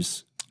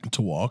 hours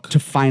To walk. to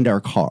find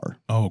our car.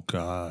 Oh,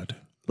 God.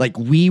 Like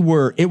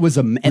it was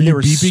and there you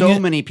were beeping so it?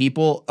 many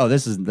people. Oh,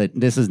 this is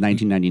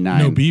 1999.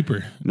 No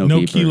beeper. No No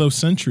beeper. Kilo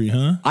Sentry,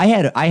 huh? I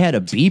had a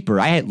beeper.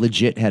 I had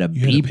legit had a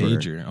You had beeper, a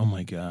pager. Oh,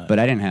 my God. but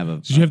I didn't have a.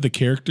 Did you have the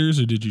characters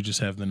or did you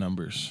just have the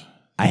numbers?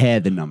 I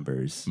had the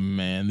numbers.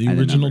 Man, the had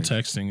the original numbers.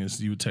 texting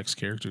is you would text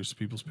characters to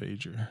people's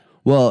pager.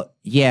 Well,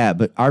 yeah,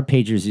 but our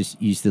pagers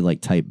used to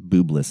like type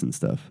boobless and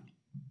stuff.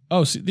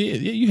 Oh, see, yeah,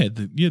 you had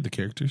the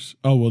characters.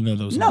 Oh, well, no,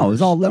 those. No, it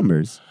was all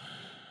numbers.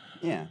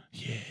 Yeah.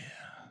 Yeah.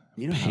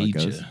 You know how it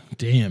goes. Pager.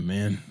 Damn,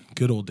 man,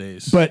 good old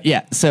days. But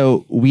yeah,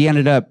 so we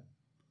ended up.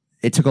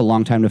 It took a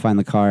long time to find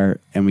the car,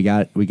 and we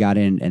got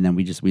in, and then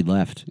we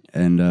left,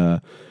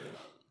 and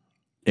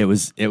it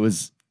was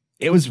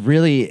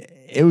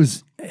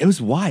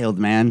wild,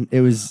 man.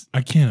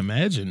 I can't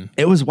imagine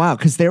It was wild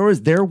because there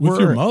with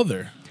your were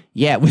mother.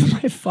 yeah with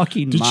my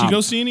fucking Did mom. she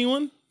go see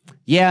anyone?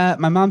 Yeah,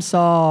 my mom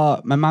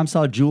saw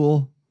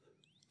Jewel.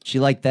 She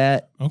liked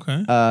that.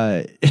 Okay.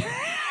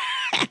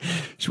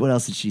 What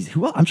else did she?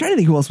 I'm trying to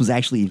think who else was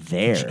actually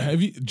there.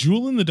 Have you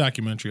Jewel in the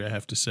documentary? I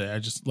have to say,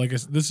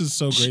 this is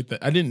so great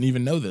that I didn't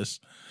even know this.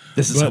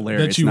 This is But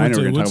hilarious. that you and I went know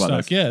to we're gonna talk about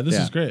Woodstock. this. Yeah, this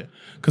is great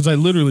because I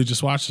literally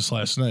just watched this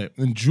last night.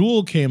 And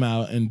Jewel came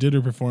out and did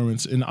her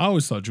performance, and I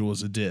always thought Jewel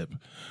was a dip,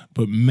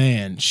 but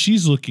man,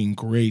 she's looking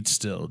great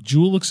still.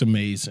 Jewel looks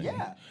amazing,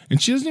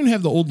 and she doesn't even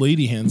have the old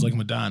lady hands like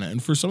Madonna.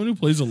 And for someone who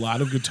plays a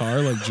lot of guitar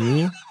like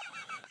Jewel,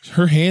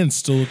 her hands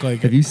still look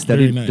like. Have you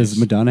studied? Very nice. Does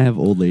Madonna have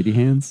old lady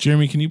hands?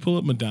 Jeremy, can you pull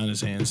up Madonna's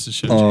hands to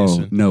show Oh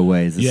Jason? no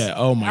way! Is this, Yeah.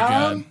 Oh my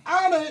God.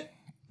 On it.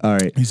 All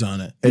right. He's on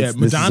it. It's-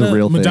 Yeah, this is a Madonna.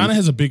 real thing. Madonna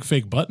has a big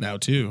fake butt now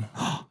too,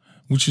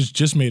 which has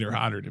just made her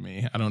hotter to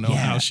me. I don't know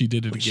how she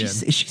did it again.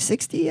 Is she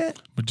 60 yet?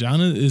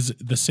 Madonna is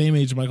the same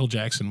age Michael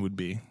Jackson would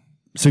be.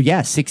 So yeah,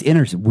 into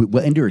her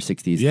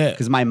 60s. Yeah.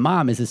 because my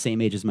mom is the same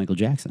age as Michael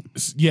Jackson.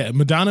 Yeah,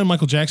 Madonna and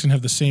Michael Jackson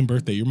have the same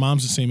birthday. Your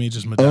mom's the same age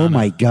as Madonna. Oh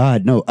my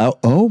god, no!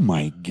 Oh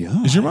my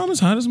god! Is your mom as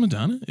hot as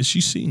Madonna? Is she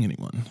seeing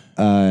anyone?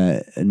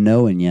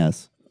 No and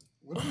yes.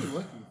 What are you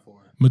looking for?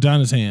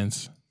 Madonna's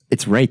hands.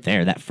 It's right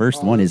there. That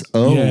first one is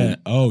Yeah.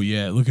 Oh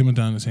yeah. Look at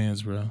Madonna's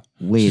hands, bro.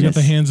 Wait She's a got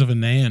the s- hands of a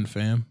Nan,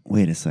 fam.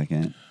 Wait a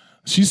second.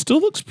 She still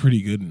looks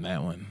pretty good in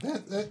that one.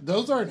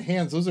 Those aren't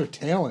hands; those are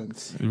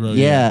talons. Bro,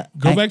 Yeah,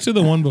 Go I- back to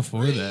the one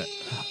before that.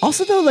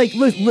 Also, though, like,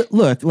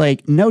 look,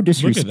 like, no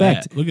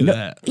disrespect. Look at No-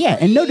 that. Yeah,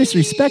 and no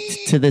disrespect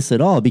to this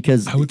at all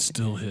because I would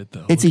still hit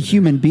though. it's a Look at her.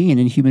 human being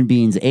and human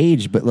beings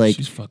age. But like,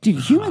 She's fucking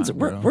dude, humans, hot,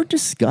 we're bro.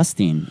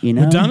 disgusting. You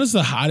know? Madonna's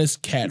the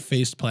hottest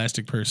cat-faced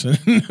plastic person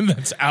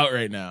that's out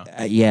right now.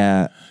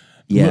 Yeah.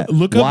 Yeah.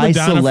 Look up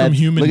Madonna from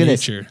Human look at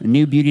Nature. This.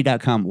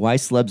 Newbeauty.com. Why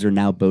celebs are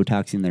now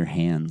Botoxing their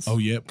hands. Oh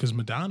yeah, because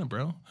Madonna,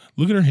 bro.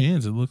 Look at her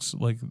hands. It looks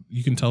like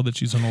you can tell that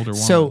she's an older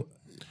woman. So,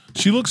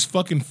 she looks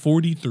fucking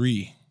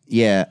 43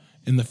 yeah.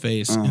 in the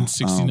face and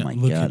 69. Oh my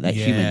Look god, at that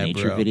Human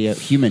Nature bro. video.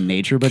 Human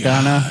Nature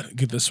Madonna. God,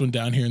 get this one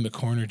down here in the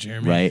corner,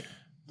 Jeremy. Right.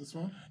 This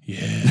one?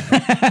 Yeah.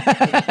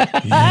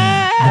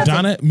 Yeah.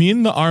 Madonna, me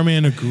and the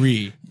R-Man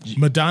agree.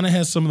 Madonna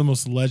has some of the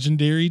most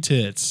legendary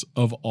tits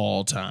of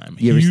all time.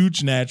 You ever-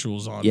 Huge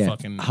naturals on Yeah.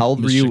 fucking. How old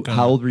were Miss you? Chicana.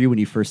 How old were you when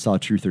you first saw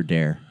Truth or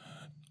Dare?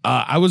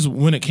 I was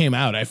when it came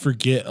out. I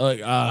forget.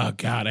 Like, oh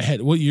God, I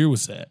had. What year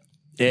was that?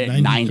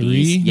 90s.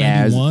 93?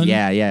 Yeah, it was- 91?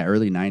 yeah,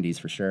 early 90s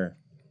for sure.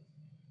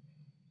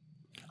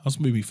 I was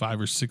maybe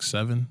 5 or 6,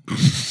 7,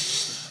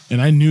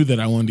 and I knew that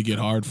I wanted to get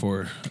hard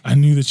for her. I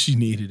knew that she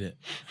needed it.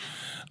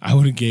 I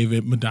would have gave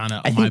it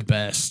Madonna my think-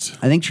 best.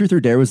 I think Truth or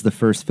Dare was the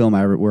first film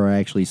where I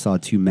actually saw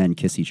two men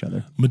kiss each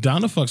other.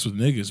 Madonna fucks with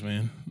niggas,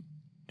 man.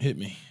 Hit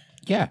me.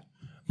 Yeah.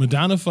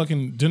 Madonna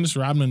fucking Dennis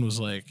Rodman was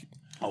like,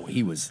 Oh,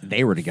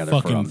 they were together for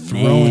a Fucking minute.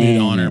 throwing it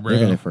on her, They bro. were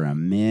together for a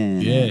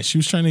minute. Yeah, she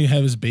was trying to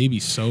have his baby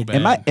so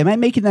bad. Am I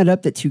making that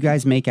up that two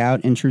guys make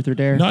out in Truth or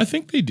Dare? No, I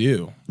think they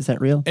do. Is that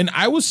real? And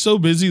I was so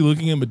busy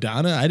looking at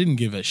Madonna, I didn't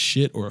give a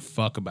shit or a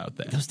fuck about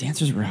that. Those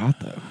dancers were hot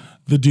though.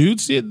 The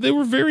dudes, yeah, they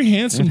were very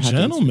handsome They're hot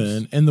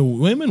gentlemen, and the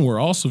women were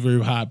also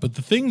very hot. But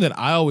the thing that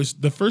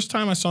the first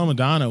time I saw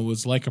Madonna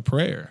was Like a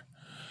Prayer.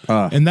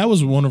 And that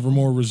was one of her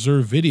more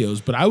reserved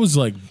videos, but I was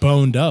like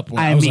boned up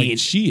when I was mean, like,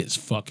 she is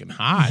fucking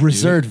hot.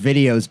 Reserved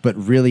videos, but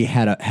really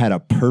had a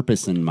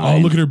purpose in Dude. mind.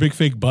 Oh, look at her big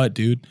fake butt,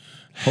 dude.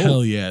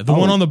 Hell yeah. The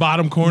one on the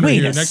bottom corner Wait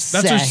here. a That's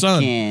her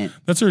son. second.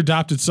 That's her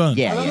adopted son.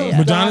 Yeah.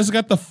 Madonna's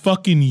got the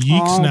fucking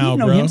yeeks Oh, now, we've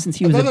known bro. him since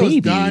he I was a thought that was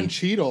baby. Don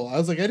Cheadle. I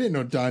was like, I didn't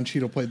know Don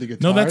Cheadle played the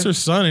guitar. No, that's her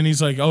son. And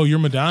he's like, oh, you're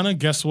Madonna?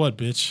 Guess what,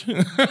 bitch?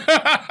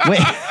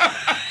 Wait,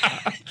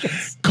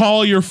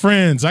 Call your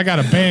friends. I got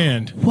a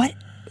band. what?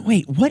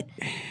 Wait, what?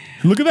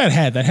 Look at that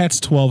hat. That hat's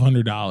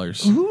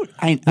 $1,200. Who?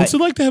 What's it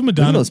like to have Look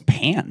at Madonna? those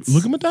pants.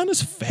 Look at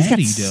Madonna's He's got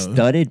fatty, dude.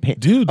 studded pants.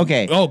 Dude.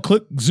 Okay. Oh,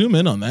 zoom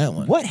in on that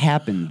one. What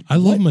happened? I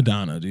love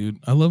Madonna, dude.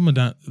 I love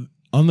Madonna.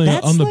 On the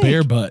That's like-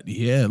 bare butt.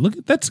 Yeah. Look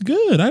at that's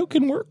good. I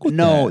can work with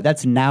No, that.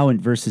 that's now in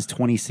versus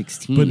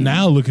 2016. But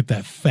now look at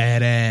that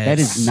fat ass. that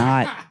is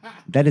not.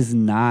 That is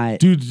not.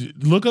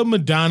 Dude, look up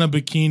Madonna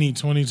bikini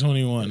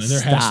 2021 and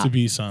there has Stop. to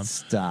be some.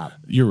 Stop.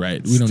 You're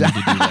right. We don't need to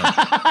do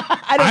that.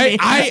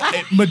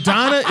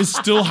 Madonna is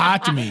still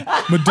hot to me.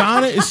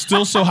 Madonna is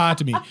still so hot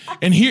to me.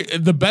 And here,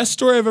 the best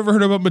story I've ever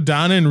heard about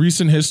Madonna in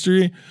recent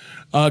history,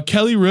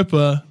 Kelly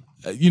Ripa,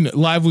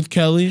 Live with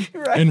Kelly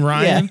and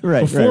Ryan. Yeah,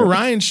 right, Before right.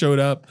 Ryan showed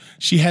up,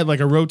 she had like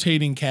a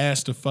rotating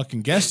cast of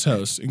fucking guest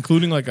hosts,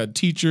 including like a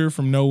teacher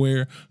from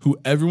nowhere who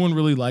everyone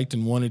really liked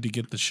and wanted to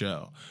get the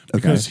show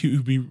because he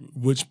would be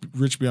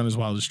rich beyond his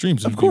wildest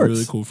dreams. It'd be course.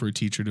 really cool for a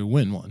teacher to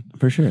win one.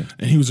 For sure.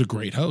 And he was a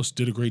great host,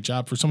 did a great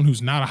job for someone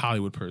who's not a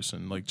Hollywood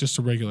person, like just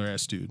a regular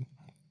ass dude.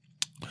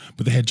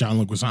 But they had John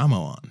Leguizamo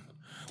on.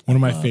 One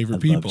of my favorite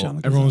love people.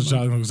 John Everyone was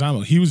Leguizamo. John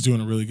Leguizamo. He was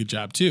doing a really good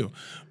job too.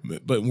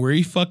 But where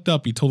he fucked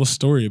up, he told a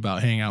story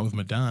about hanging out with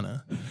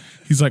Madonna.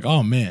 He's like,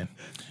 oh man.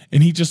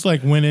 And he just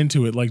like went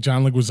into it like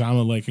John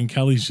Leguizamo, like, and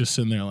Kelly's just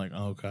sitting there like,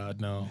 oh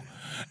God, no.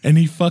 And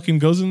he fucking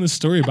goes in this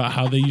story about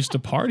how they used to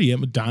party at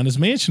Madonna's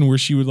mansion, where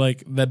she would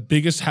like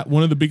that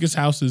one of the biggest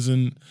houses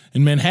in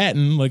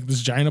Manhattan, like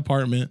this giant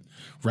apartment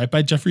right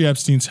by Jeffrey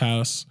Epstein's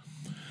house.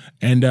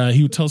 And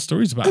he would tell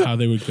stories about how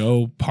they would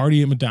go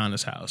party at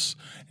Madonna's house,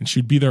 and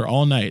she'd be there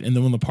all night. And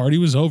then when the party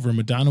was over,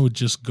 Madonna would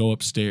just go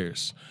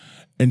upstairs,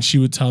 and she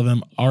would tell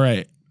them, "All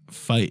right,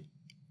 fight,"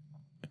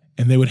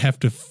 and they would have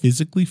to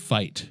physically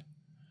fight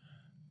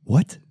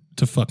What?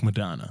 to fuck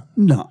Madonna.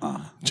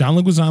 Nuh-uh. John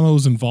Leguizamo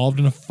was involved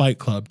in a fight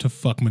club to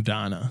fuck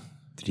Madonna.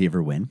 Did he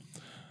ever win?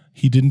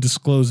 He didn't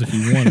disclose if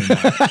he won or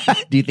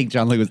not. Do you think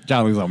John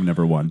Leguizamo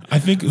never won? I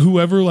think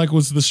whoever like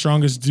was the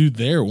strongest dude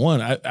there won.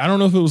 I don't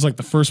know if it was like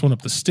the first one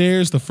up the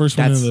stairs, the first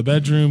one into the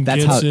bedroom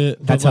that's gets how- it.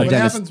 but, that's how like, What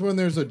Dennis- happens when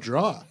there's a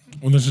draw?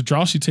 when there's a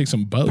draw, she takes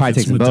them both. Probably It's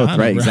takes them both, Madonna,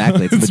 right? bro.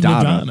 Exactly. It's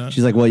Madonna.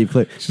 She's like, well, you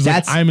put. She's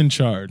That's like, I'm in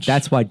charge.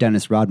 that's why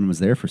Dennis Rodman was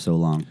there for so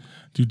long.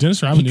 Dude,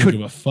 Dennis Rodman didn't could-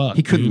 give a fuck.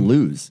 he couldn't dude.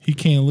 lose. He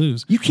can't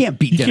lose. You can't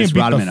beat He Dennis can't beat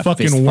Rodman in the a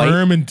fist fucking fight.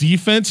 worm in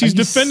defense. He's Are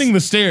you defending the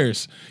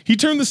stairs. He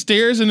turned the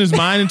stairs in his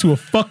mind into a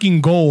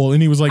fucking goal,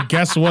 and he was like,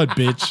 "Guess what,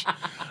 bitch?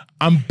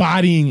 I'm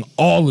bodying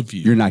all of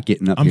you. You're not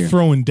getting up I'm here.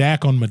 throwing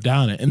Dak on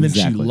Madonna." And then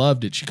Exactly. she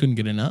loved it. She couldn't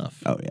get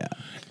enough. Oh yeah,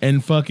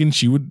 And fucking,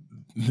 she would.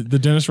 The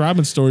Dennis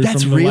Rodman story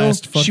that's from the real.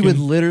 last fucking She would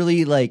literally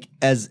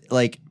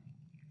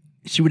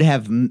she would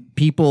have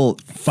people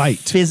Fight.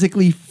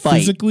 physically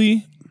fight.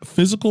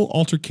 physical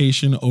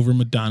altercation over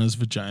Madonna's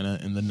vagina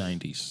in the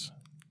 90s.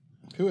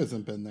 Who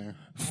hasn't been there?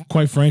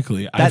 Quite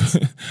frankly, That's-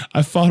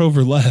 I fought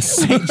over less.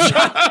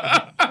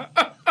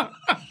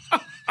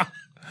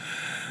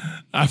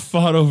 I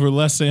fought over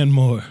less and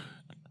more.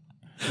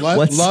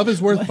 What's- Love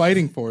is worth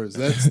fighting for.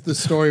 That's the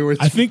story. Where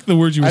I think the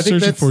word you were I think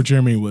searching that's- for,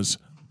 Jeremy, was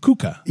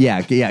kuka.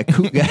 Yeah.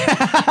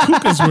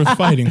 Kuka's worth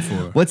fighting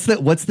for. What's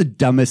the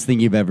dumbest thing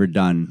you've ever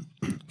done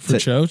For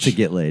Choach? to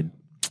get laid?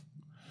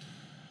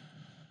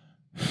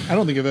 I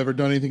don't think I've ever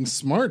done anything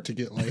smart to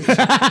get laid.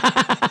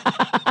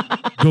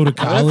 Go to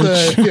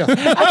college. Yeah.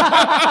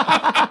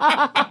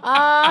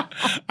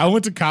 I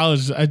went to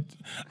college.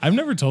 I've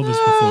never told this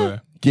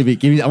before. Give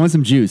me. I want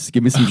some juice.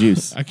 Give me some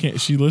juice. I can't.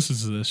 She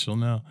listens to this. She'll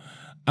know.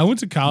 I went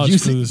to college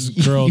Use for it- this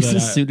girl use that a I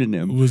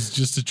pseudonym. was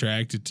just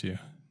attracted to.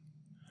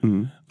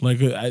 Mm-hmm.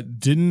 Like I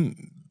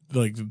didn't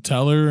like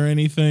tell her or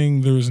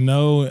anything. There was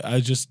no. I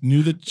just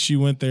knew that she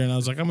went there, and I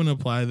was like, I'm going to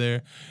apply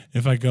there.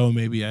 If I go,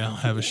 maybe I'll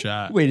have a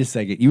shot. Wait a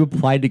second. You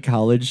applied to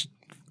college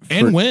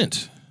And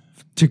went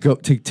to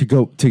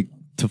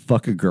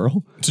fuck a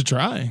girl? to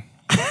try.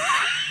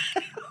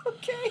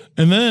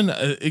 And then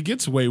it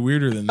gets way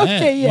weirder than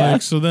that. Okay, yeah.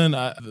 Like, so then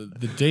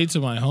the dates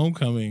of my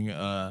homecoming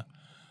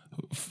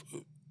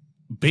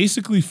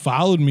basically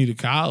followed me to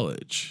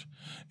college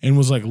and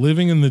was like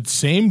living in the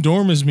same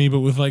dorm as me, but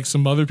with like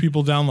some other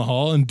people down the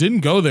hall, and didn't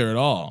go there at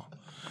all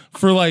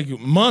for like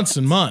months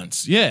and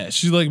months. Yeah,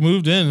 she like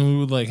moved in and we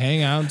would like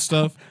hang out and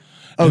stuff.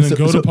 and then so-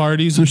 go so- to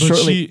parties. so but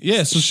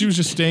shortly- so she was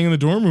just staying in the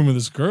dorm room with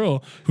this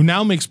girl who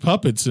now makes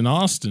puppets in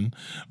Austin.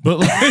 But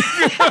like,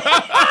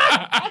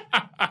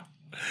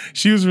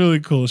 she was really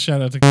cool.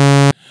 Shout out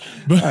to.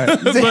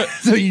 But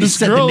So you this just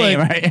said girl, the name,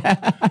 like,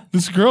 right?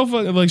 this girl,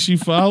 like, she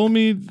followed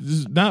me,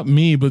 not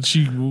me, but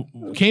she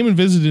came and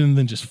visited and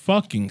then just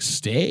fucking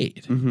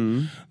stayed.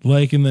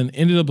 Like, and then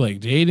ended up like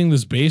dating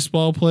this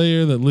baseball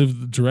player that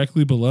lived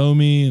directly below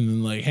me, and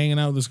then like hanging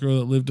out with this girl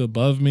that lived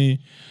above me,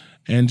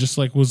 and just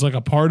like was like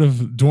a part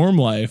of dorm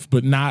life,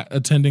 but not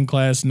attending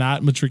class,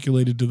 not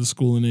matriculated to the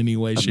school in any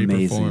way, shape, or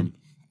Amazing. form.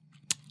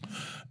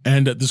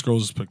 And this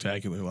girl's a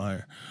spectacular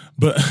liar,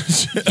 but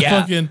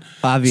Yeah, fucking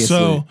obviously.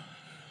 So,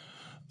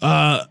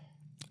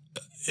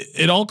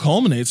 it all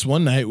culminates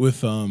one night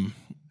with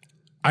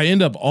I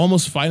end up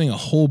almost fighting a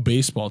whole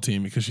baseball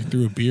team because she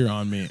threw a beer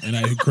on me, and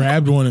I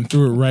grabbed one and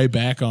threw it right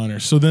back on her.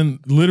 So then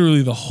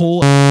literally the whole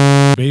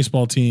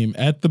baseball team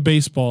at the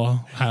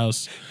baseball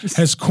house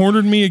has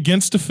cornered me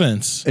against a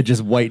fence.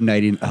 Just white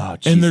knighting. Oh,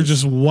 Jesus. And they're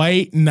just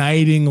white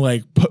knighting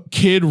like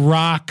Kid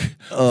Rock,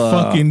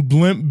 fucking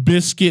Blimp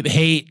Biscuit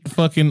hate,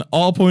 fucking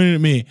all pointed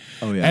at me.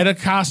 Oh, yeah. At a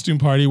costume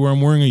party where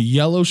I'm wearing a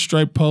yellow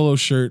striped polo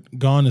shirt,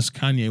 gone as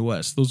Kanye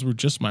West. Those were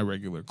just my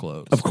regular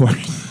clothes. Of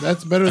course.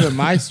 That's better than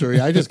my story.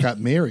 I just got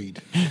married.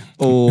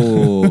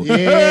 Oh,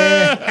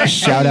 Yeah.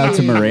 shout out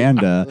to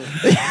Miranda.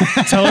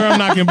 Tell her I'm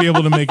not going to be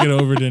able to make it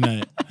over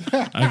tonight.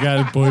 I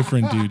got a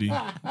boyfriend duty.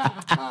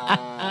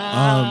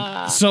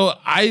 So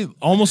I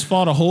almost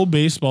fought a whole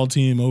baseball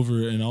team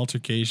over an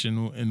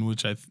altercation in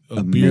which a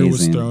beer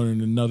was Amazing. thrown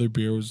and another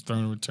beer was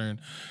thrown in return,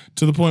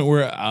 to the point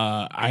where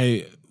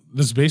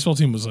this baseball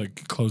team was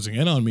like closing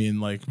in on me in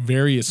like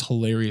various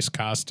hilarious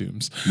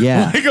costumes.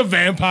 Yeah. Like a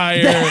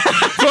vampire.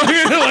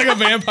 Like a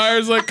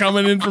vampire's like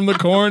coming in from the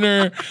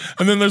corner.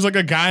 And then there's like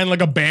a guy in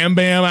like a Bam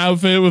Bam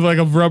outfit with like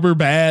a rubber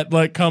bat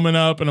like coming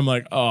up. And I'm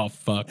like, oh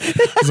fuck.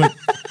 It's like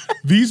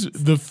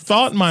the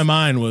thought in my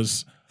mind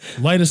was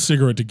light a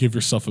cigarette to give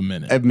yourself a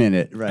minute. A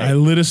minute, right? I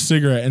lit a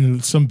cigarette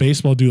and some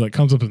baseball dude like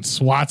comes up and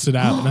swats it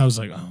out. And I was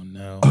like, oh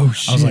no. Oh,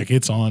 shit. I was like,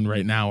 it's on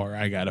right now or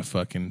I gotta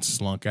fucking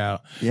slunk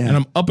out. Yeah. And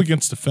I'm up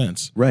against the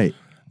fence. right.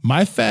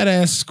 My fat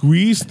ass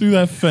squeezed through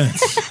that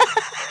fence.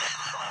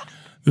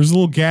 There's a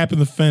little gap in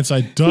the fence. I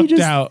ducked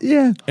out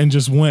and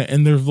just went.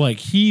 And they're like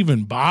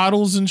heaving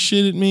bottles and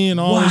shit at me and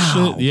all this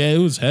Wow. shit. Yeah, it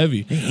was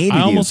heavy. hated I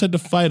you. almost had to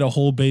fight a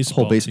whole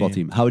baseball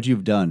Team. How would you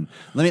have done?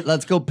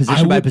 Let's go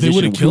position by they position.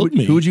 would've killed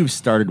me. Who would you have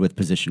started with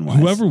position wise?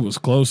 Whoever was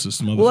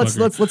closest, motherfucker.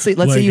 Well, let's say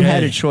Like, you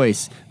had hey, a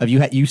choice of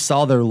you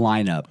saw their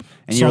lineup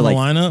and Saw you're the like,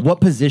 lineup?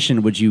 what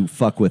position would you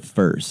fuck with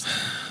first?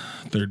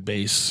 third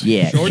base.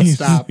 Yeah.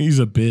 Shortstop. He's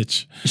a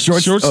bitch.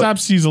 Shortstop Shortstop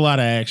sees a lot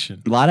of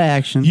action. A lot of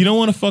action. You don't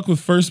want to fuck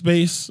with first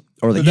base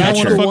Or the You don't catcher.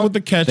 want to fuck with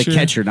the catcher. The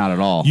catcher, not at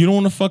all. You don't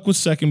want to fuck with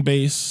second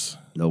base.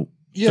 Nope.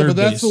 Yeah, Third but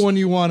that's base. the one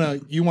you wanna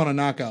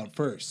knock out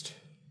first.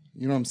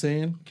 You know what I'm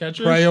saying?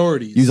 Catcher?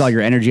 Priorities. Use all your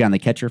energy on the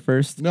catcher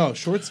first. No,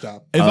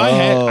 shortstop. If I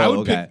had, I would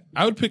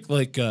okay. pick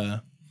like.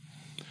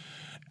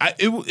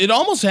 It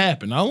almost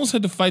happened. I almost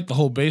had to fight the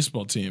whole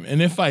baseball team,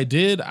 and if I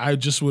did, I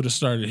just would have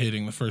started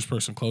hitting the first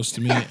person close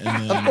to me,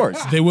 and then Of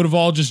course. they would have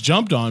all just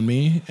jumped on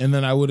me, and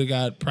then I would have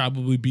got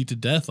probably beat to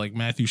death like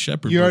Matthew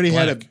Shepard. You but already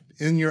black. had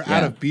and you're out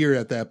Yeah. of beer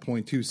at that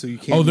point too, so you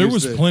can't. Oh, there use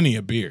was the- plenty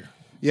of beer.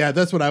 Yeah,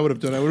 that's what I would have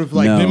done. I would have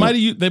like No.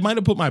 They might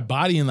have put my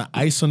body in the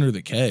ice under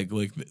the keg.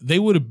 Like they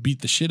would have beat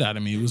the shit out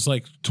of me. It was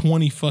like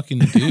 20 fucking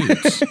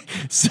dudes.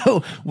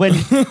 So when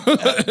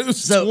It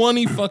was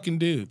 20 fucking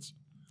dudes.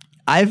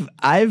 I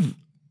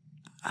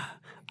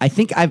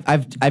think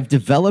I've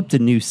developed a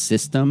new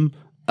system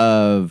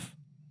of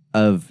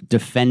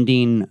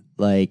defending,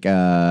 like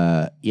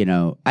I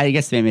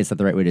guess maybe it's not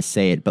the right way to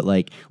say it, but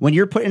like when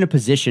you're put in a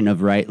position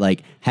of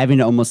like having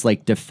to almost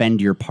like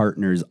defend your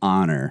partner's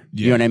honor.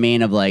 You know what I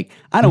mean? Of like,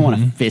 I don't want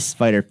to fist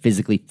fight or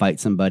physically fight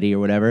somebody or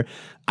whatever.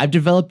 I've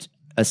developed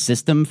a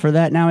system for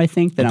that now, I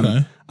think, that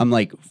Okay. I'm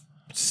like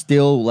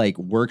still like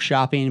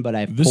workshopping, but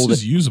I've This pulled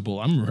is it.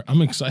 usable.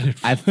 I'm excited.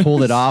 For I've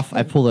pulled it off.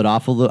 I've pulled it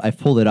off a little. I've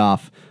pulled it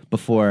off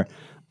before.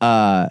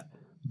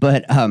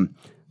 But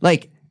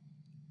like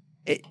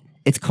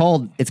it's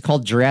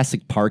called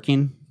Jurassic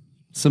Parking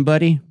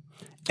somebody.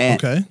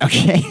 And,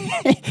 okay.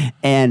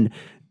 And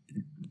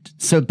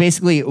so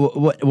basically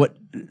what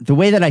the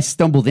way that I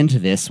stumbled into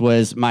this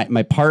was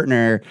my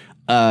partner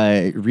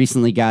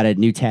recently got a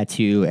new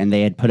tattoo, and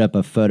they had put up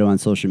a photo on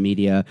social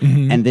media,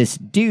 and this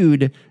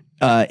dude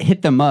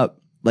hit them up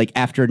like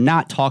after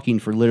not talking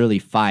for literally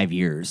 5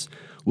 years,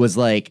 was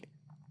like,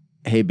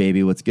 "Hey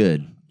baby, what's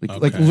good?"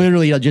 Like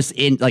literally just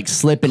in like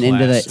slipping up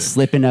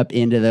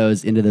into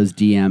those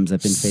DMs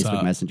up in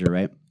Facebook Messenger,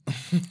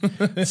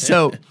 right?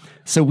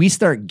 So we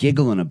start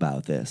giggling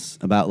about this,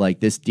 about like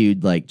this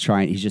dude like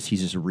trying. He's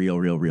just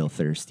real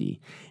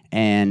thirsty,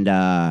 and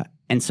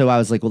so I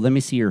was like, well, let me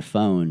see your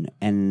phone,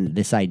 and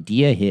this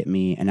idea hit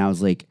me, and I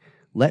was like,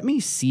 let me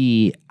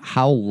see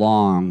how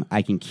long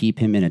I can keep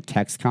him in a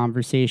text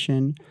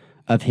conversation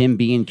of him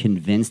being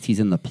convinced he's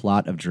in the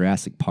plot of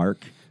Jurassic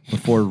Park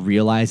before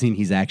realizing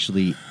he's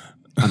actually.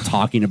 I'm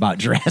talking about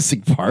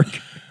Jurassic Park.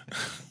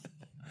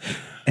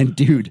 And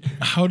dude,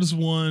 How does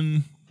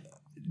one?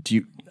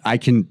 I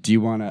can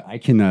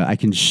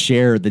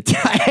share the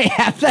I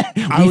have that.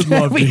 I would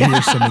love to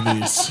hear some of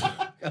these.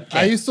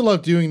 I used to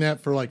love doing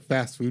that for like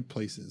fast food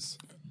places.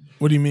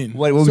 What do you mean?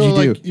 What would So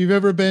you do? like, you've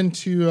ever been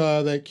to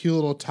that cute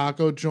little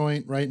taco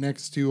joint right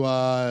next to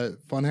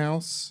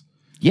Funhouse?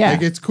 Yeah.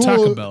 Like it's cool.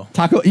 Taco Bell.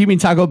 Taco, you mean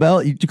Taco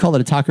Bell? You call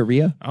it a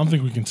taqueria? I don't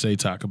think we can say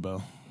Taco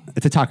Bell.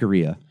 It's a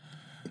taqueria.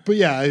 But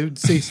yeah, I would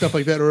say stuff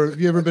like that. Or have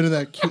you ever been to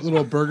that cute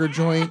little burger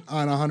joint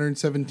on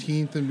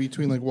 117th in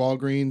between like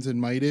Walgreens and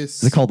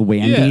Midas? Is it called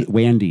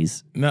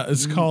Wandy's? No,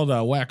 it's called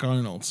Whack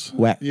Arnold's.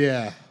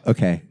 Yeah.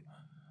 Okay.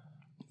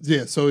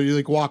 Yeah. So you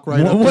like walk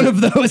right up. One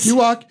of those. You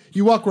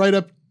walk right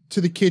up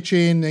to the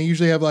kitchen. They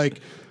usually have like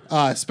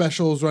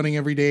specials running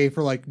every day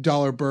for like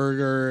dollar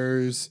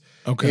burgers.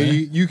 Okay.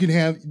 And you can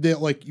have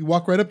like you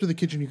walk right up to the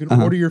kitchen. You can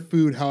order your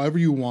food however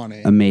you want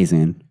it.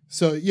 Amazing.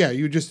 So yeah,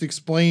 you just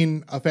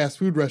explain a fast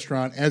food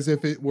restaurant as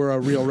if it were a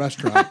real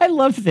restaurant. I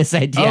love this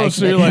idea. Oh,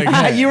 so you're like,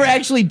 hey. you were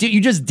actually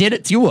you just did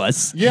it to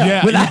us.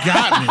 Yeah. You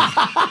got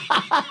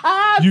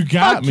me. You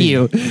got Fuck me.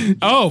 you.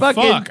 Oh,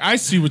 Fucking- fuck. I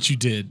see what you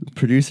did.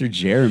 Producer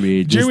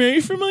Jeremy. Just, Jeremy, are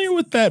you familiar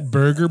with that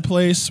burger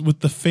place with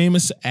the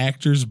famous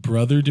actor's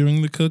brother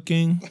doing the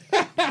cooking?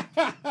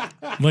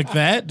 Like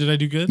that? Did I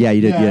do good? Yeah,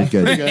 you did. You did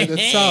Pretty good. good.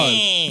 That's solid.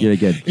 You did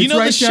good. You It's know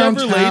right the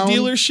Chevrolet downtown.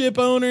 dealership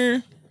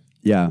owner?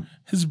 Yeah.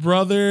 His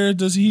brother,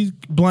 does he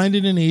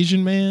blinded an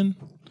Asian man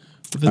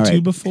with a All right.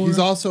 tuba for? He's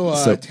also a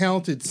So-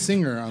 talented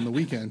singer on the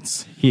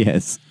weekends. He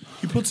is.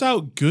 He puts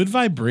out good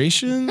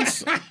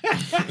vibrations.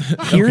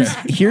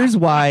 Here's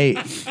why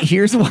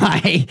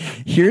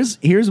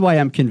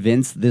I'm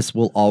convinced this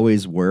will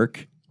always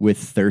work with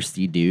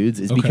thirsty dudes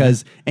is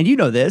because, and you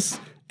know this,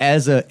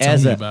 as a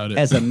me about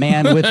it.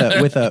 man with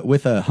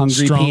a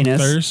hungry Strong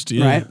penis, thirst,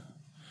 yeah. right?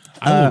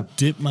 I will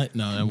dip my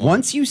I won't.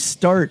 Once you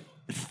start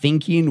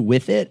thinking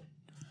with it,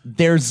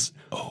 there's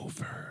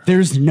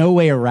no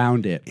way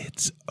around it.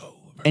 It's over.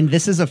 And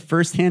this is a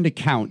firsthand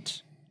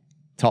account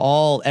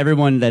to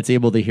everyone that's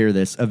able to hear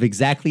this of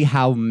exactly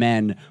how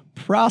men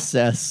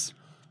process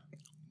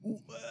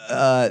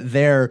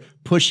their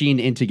pushing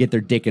in to get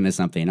their dick into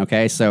something.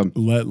 Okay, so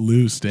Let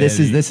loose, Daddy.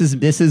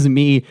 this is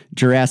me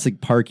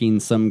Jurassic Parking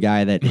some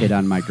guy that hit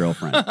on my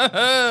girlfriend.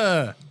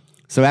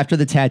 So after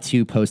the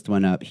tattoo post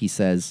went up, he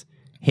says,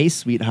 "Hey,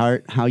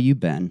 sweetheart, how you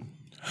been?"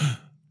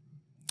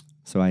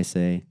 So I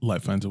say,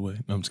 Life finds a way.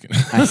 No, I'm just kidding.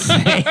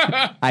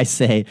 I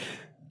say,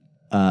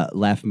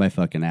 laughing my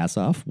fucking ass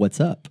off. What's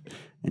up?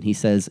 And he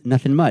says,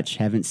 nothing much.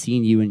 Haven't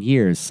seen you in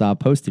years. Saw a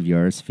post of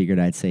yours. Figured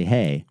I'd say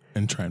hey.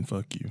 And try and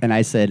fuck you. And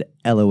I said,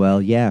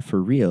 LOL, yeah,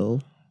 for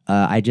real.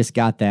 I just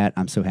got that.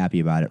 I'm so happy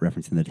about it,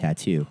 referencing the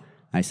tattoo.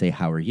 I say,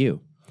 how are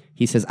you?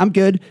 He says, I'm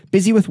good.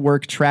 Busy with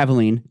work,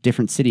 traveling,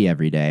 different city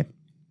every day.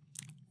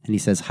 And he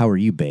says, how are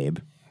you, babe?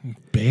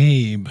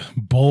 Babe,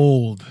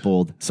 bold.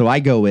 Bold. So I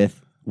go with,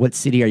 what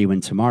city are you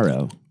in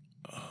tomorrow?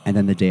 And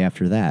then the day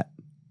after that.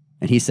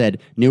 And he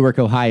said, Newark,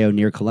 Ohio,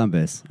 near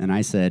Columbus. And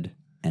I said,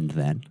 and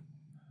then?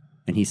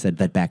 And he said,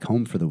 that back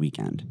home for the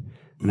weekend.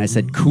 And I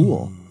said,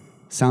 cool.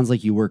 Sounds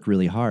like you work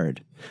really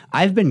hard.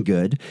 I've been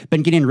good.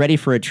 Been getting ready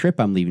for a trip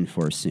I'm leaving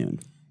for soon.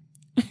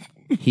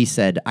 He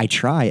said, I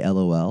try,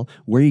 LOL.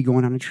 Where are you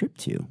going on a trip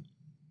to?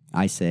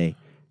 I say,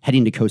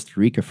 heading to Costa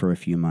Rica for a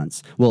few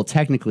months. Well,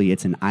 technically,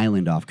 it's an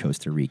island off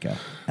Costa Rica,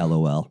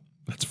 LOL.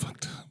 That's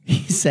fucked up.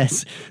 He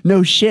says,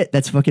 no shit,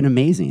 that's fucking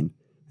amazing.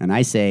 And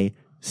I say,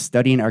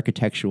 studying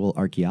architectural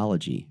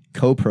archaeology,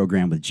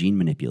 co-program with gene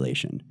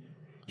manipulation.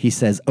 He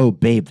says, oh,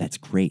 babe, that's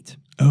great.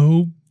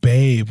 Oh,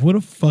 babe, what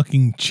a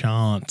fucking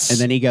chance. And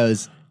then he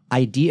goes,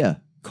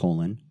 idea, :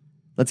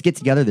 let's get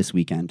together this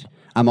weekend.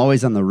 I'm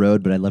always on the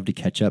road, but I'd love to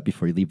catch up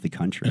before you leave the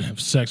country. and have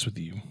sex with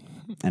you.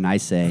 And I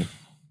say,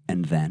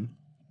 and then?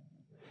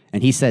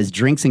 And he says,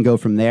 drinks and go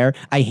from there.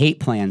 I hate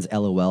plans,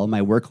 LOL.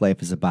 My work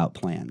life is about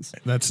plans.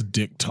 That's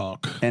dick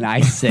talk. And I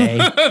say,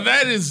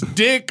 That is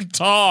dick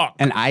talk.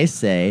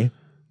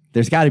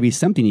 there's got to be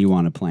something you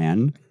want to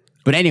plan.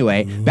 But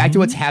anyway, back to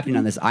what's happening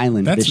on this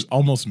island. That's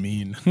almost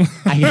mean.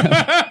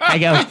 I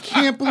go,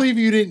 Can't believe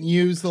you didn't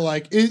use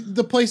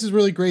the place is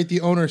really great.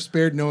 The owner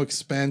spared no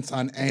expense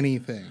on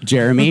anything.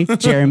 Jeremy,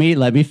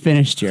 let me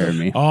finish,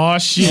 Jeremy. Oh,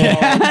 shit.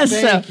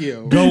 Thank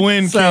you. Go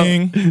in,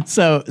 King.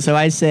 So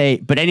I say,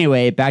 but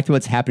anyway, back to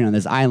what's happening on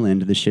this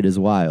island. This shit is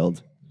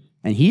wild.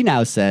 And he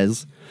now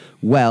says,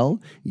 well,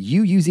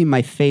 you using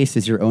my face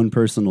as your own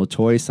personal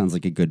toy sounds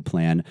like a good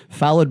plan,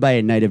 followed by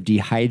a night of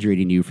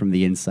dehydrating you from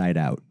the inside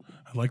out.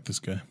 I like this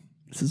guy.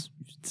 This is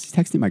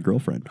texting my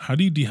girlfriend. How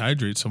do you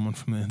dehydrate someone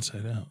from the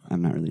inside out?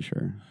 I'm not really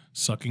sure.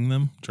 Sucking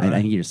them dry? I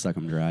think you just suck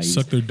them dry.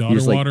 Suck their You daughter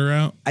just, like, water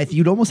out?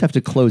 You'd almost have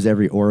to close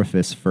every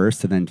orifice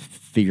first and then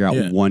figure out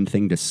Yeah. one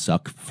thing to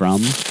suck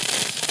from.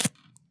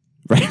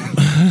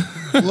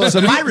 Right. So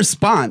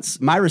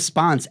my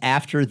response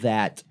after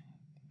that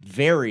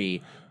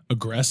very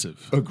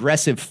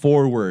Aggressive.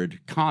 forward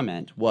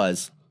comment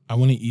was, I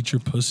want to eat your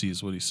pussy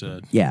is what he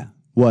said.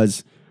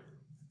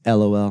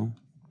 LOL.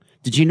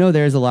 Did you know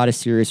there's a lot of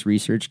serious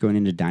research going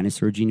into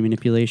dinosaur gene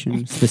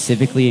manipulation,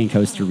 specifically in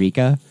Costa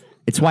Rica?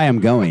 It's why I'm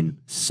going.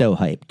 So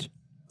hyped.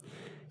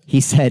 He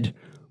said,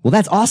 well,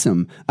 that's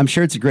awesome. I'm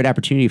sure it's a great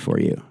opportunity for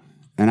you.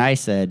 And I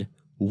said,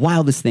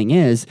 wildest thing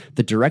is,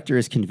 the director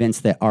is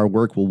convinced that our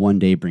work will one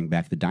day bring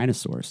back the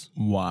dinosaurs.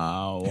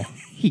 Wow.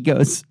 He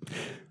goes,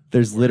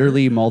 there's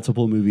literally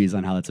multiple movies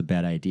on how that's a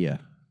bad idea.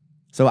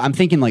 So I'm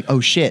thinking like, oh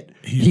shit,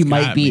 he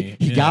might be,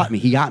 he got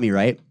me,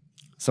 right?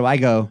 So I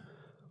go,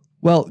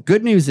 well,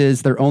 good news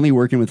is they're only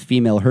working with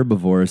female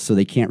herbivores, so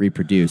they can't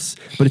reproduce.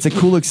 But it's a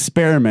cool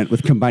experiment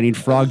with combining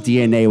frog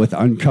DNA with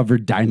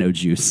uncovered dino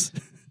juice.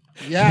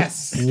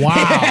 Yes. Wow.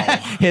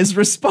 His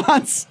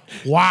response.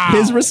 Wow.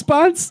 His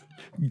response.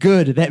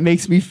 Good. That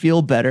makes me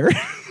feel better.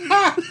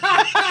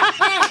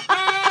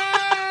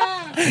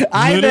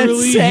 I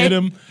Literally then say, hit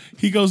him.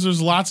 He goes,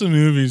 there's lots of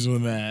movies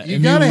with that. You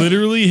And gotta- you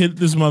literally hit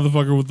this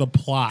motherfucker with the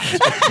plot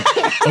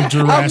of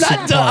Jurassic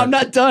Park. I'm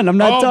not done. I'm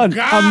not Oh, done.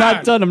 God.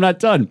 I'm not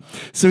done.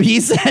 So he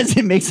says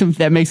that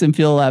makes him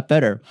feel a lot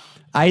better.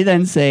 I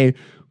then say,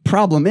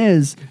 problem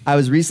is, I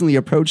was recently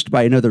approached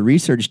by another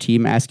research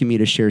team asking me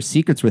to share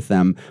secrets with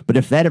them, but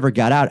if that ever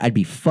got out, I'd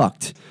be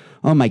fucked.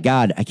 Oh my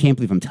God, I can't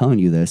believe I'm telling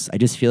you this. I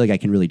just feel like I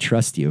can really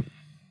trust you.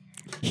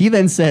 He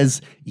then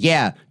says,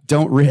 yeah,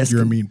 don't risk.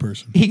 You're a mean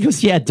person. He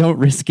goes, yeah, don't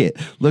risk it.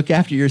 Look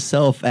after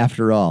yourself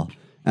after all.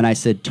 And I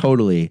said,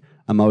 totally.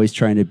 I'm always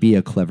trying to be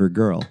a clever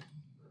girl.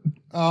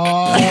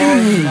 Oh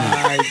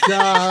my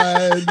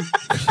God.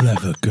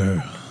 Clever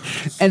girl.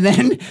 And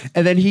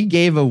then he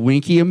gave a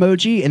winky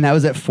emoji, and that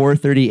was at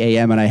 4:30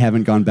 a.m. and I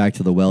haven't gone back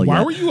to the well Why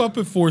yet. were you up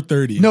at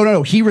 4:30?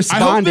 No. He I hope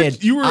responded.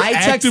 that you were I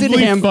texted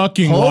actively him.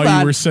 fucking Hold while on,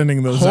 you were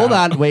sending those Hold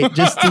out. on, wait,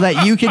 just so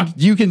that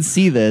you can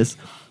see this.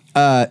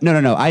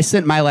 No. I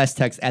sent my last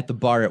text at the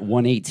bar at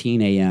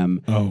 1:18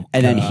 a.m. Oh,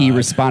 and then he God.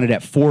 responded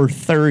at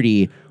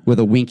 4:30 with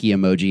a winky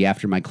emoji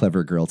after my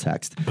clever girl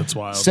text. That's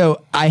wild.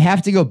 So I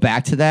have to go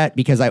back to that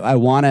because I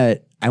want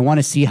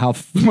to see how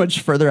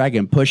much further I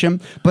can push him.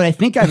 But I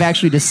think I've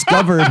actually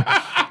discovered.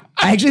 I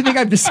actually think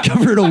I've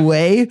discovered a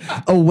way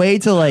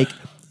to like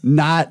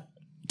not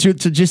to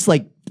just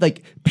like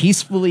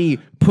peacefully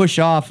push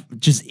off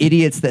just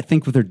idiots that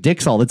think with their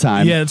dicks all the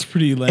time. Yeah, it's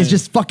pretty lame. It's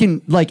just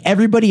fucking like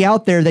everybody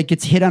out there that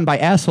gets hit on by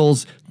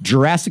assholes,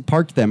 Jurassic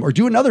Park them or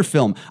do another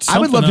film. I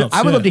would Something love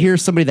else, to hear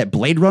somebody that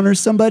Blade Runner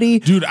somebody.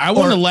 Dude, I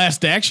want a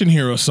Last Action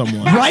Hero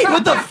someone. Right?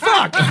 What the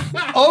fuck?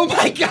 Oh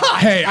my God.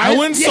 Hey, I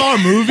went and saw a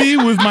movie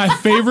with my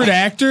favorite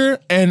actor,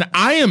 and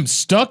I am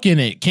stuck in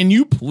it. Can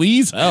you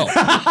please help?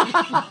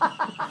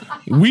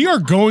 We are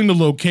going to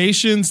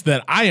locations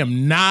that I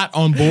am not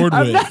on board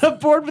I'm with. not on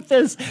board with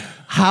this.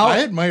 How? I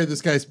admire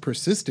this guy's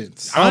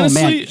persistence. Oh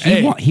Honestly,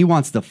 man, he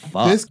wants to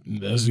fuck. This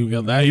As you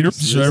got that, you're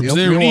sure.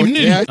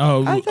 Yeah.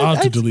 Oh, I- I'll have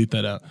I- to delete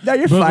that out. No,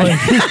 you're But, fine. like,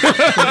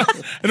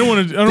 I don't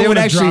want to. I They don't would want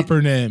to actually- drop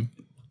her name.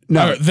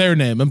 No. Or their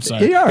name. I'm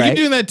sorry. You're all You right. can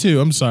do that too.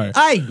 I'm sorry.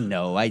 I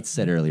know. I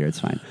said earlier. It's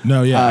fine.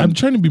 No, yeah, I'm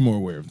trying to be more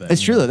aware of that.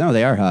 It's true though. No,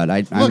 they are hot.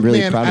 I'm Look, really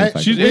man, proud of the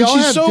fact. She's, We and all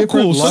she's have so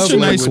different cool. Such a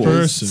love nice languages.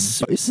 person.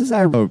 So, this is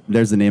our. Oh,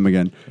 there's the name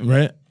again.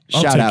 Right?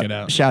 I'll Shout take out. it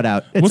out. Shout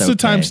out. It's What's the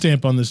okay.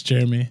 timestamp on this,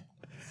 Jeremy?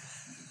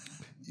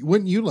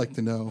 Wouldn't you like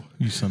to know?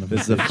 You son of a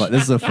This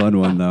is a fun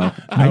one though.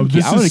 No,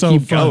 this I wanna is so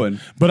keep fun. going.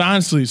 But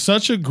honestly,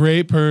 such a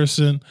great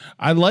person.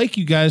 I like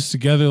you guys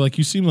together. Like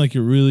you seem like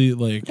you're really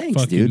like Thanks,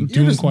 fucking dude. You're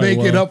doing just quite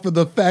making well. up for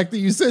the fact that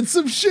you said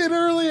some shit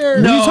earlier.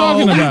 What are you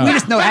talking about? We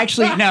just no.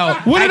 Actually, no.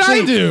 What did I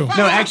actually, do?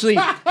 No, actually,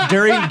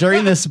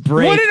 during this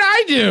break. What did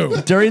I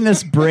do? During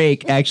this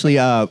break, actually,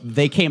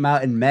 they came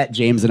out and met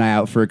James and I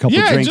out for a couple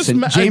Yeah, drinks, just and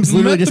met- James I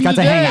literally met just them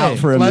got to hang today. out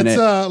for a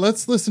minute.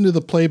 Let's listen to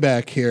the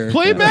playback here.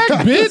 Playback,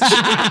 bitch.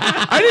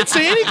 I didn't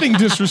say anything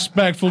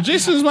disrespectful.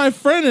 Jason's my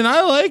friend, and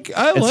I like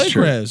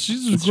true. Rez.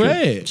 She's It's true.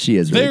 great. She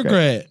is really They're great.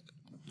 great.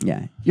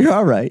 Yeah, you're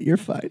all right. You're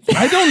fine.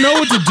 I don't know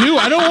what to do.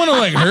 I don't want to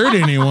like hurt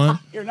anyone,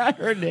 You're not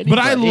hurting anybody. but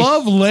I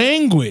love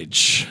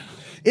language.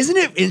 Isn't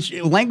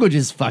it? Language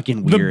is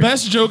fucking weird. The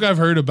best joke I've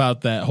heard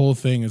about that whole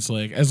thing is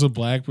like, as a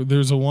black,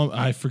 there's a woman,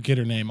 I forget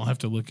her name. I'll have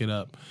to look it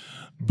up.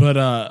 But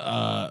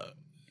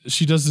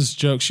she does this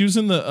joke. She was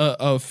in the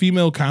a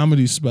female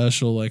comedy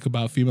special, like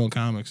about female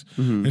comics,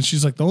 and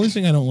she's like, the only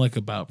thing I don't like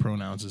about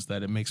pronouns is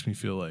that it makes me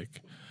feel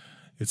like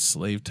it's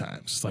slave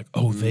times. It's like,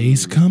 oh,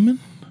 they's coming.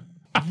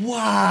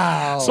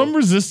 Wow. So I'm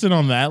resistant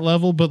on that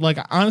level, but like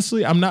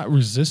honestly, I'm not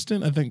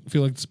resistant. I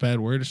feel like it's a bad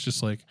word. It's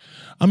just like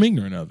I'm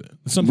ignorant of it.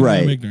 It's something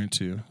Right. I'm ignorant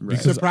to.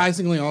 Because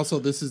Surprisingly, also,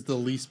 this is the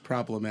least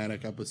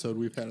problematic episode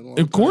we've had in a long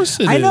of course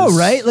it is. I know,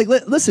 right? Like,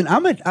 listen,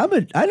 I'm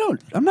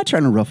not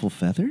trying to ruffle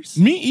feathers.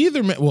 Me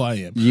either. Well, I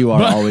am. You are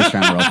But- always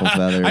trying to ruffle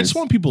feathers. I just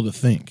want people to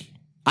think.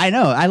 I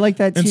know. I like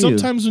that too. And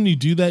sometimes when you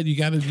do that, you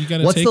gotta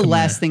What's take the them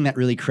last there. thing that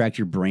really cracked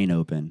your brain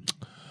open?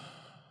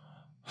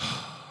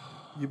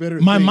 You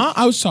better. My think. mom.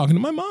 I was talking to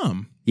my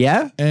mom,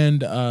 Yeah.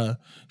 and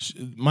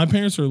my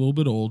parents are a little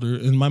bit older,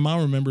 and my mom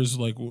remembers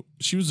like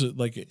she was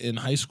like in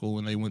high school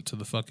when they went to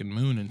the fucking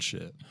moon and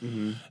shit.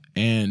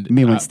 And You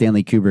mean when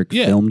Stanley Kubrick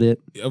yeah. filmed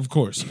it? of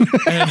course.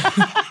 And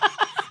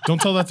don't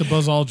tell that to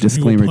Buzz Aldrin. He will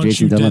Disclaimer: punch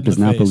Jason you dead Dunlap in the does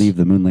not face. believe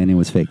the moon landing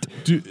was faked.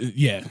 Dude,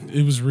 yeah,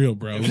 it was real,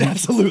 bro.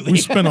 Absolutely. We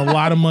spent a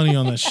lot of money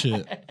on that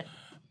shit.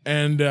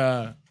 And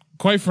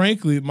quite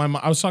frankly,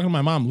 I was talking to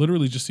my mom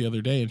literally just the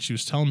other day, and she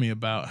was telling me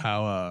about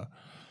how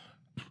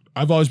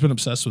I've always been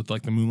obsessed with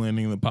like the moon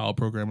landing and the Apollo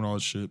program and all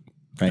this shit.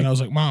 Right. And I was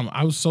like, Mom,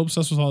 I was so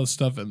obsessed with all this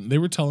stuff, and they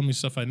were telling me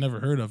stuff I'd never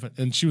heard of.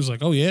 And she was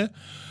like, oh, yeah?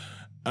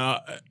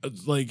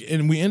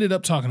 And we ended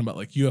up talking about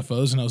like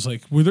UFOs, and I was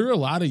like, were there a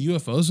lot of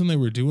UFOs when they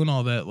were doing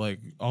all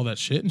that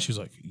shit? And she was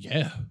like,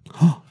 yeah.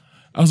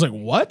 I was like,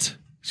 what?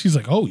 She's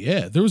like, oh,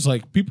 yeah. There was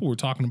like people were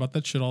talking about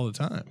that shit all the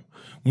time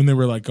when they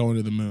were like going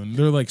to the moon.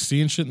 They were like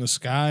seeing shit in the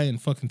sky and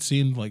fucking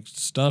seeing like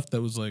stuff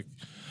that was like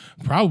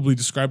probably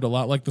described a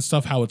lot like the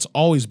stuff how it's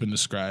always been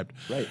described.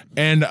 Right.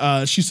 And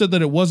she said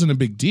that it wasn't a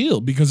big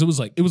deal because it was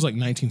like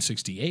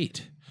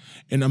 1968.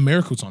 And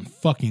America was on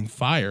fucking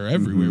fire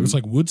everywhere. It was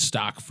like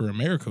Woodstock for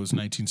America was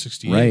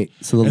 1968. Right.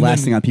 So the And last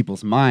then thing on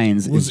people's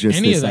minds is was just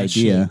any this of that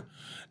idea. shit.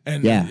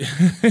 And Yeah.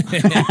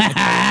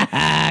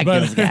 But-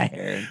 Kills guy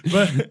here.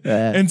 But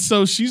and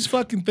so she's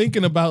fucking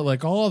thinking about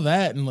like all of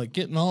that and like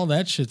getting all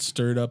that shit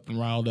stirred up and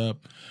riled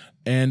up.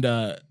 And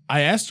I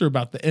asked her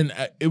about that, and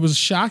it was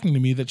shocking to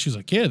me that she was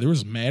like, "Yeah, there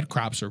was mad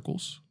crop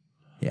circles,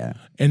 Yeah.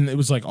 and it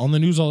was like on the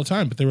news all the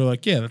time." But they were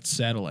like, "Yeah, that's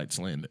satellites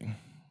landing."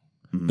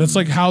 That's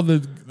like how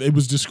it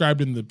was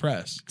described in the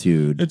press.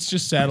 Dude. It's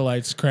just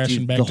satellites crashing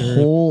Dude, back the to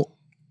Earth.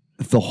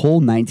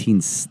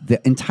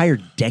 the entire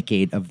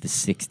decade of the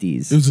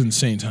 60s. It was an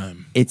insane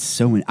time. It's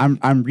so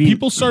I'm reading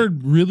People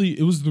started really.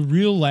 It was the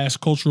real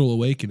last cultural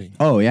awakening.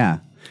 Oh yeah.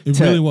 It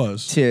really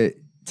was.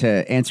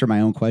 To answer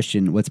my own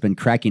question, what's been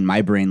cracking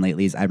my brain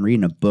lately is I'm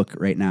reading a book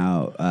right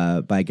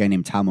now by a guy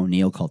named Tom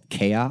O'Neill called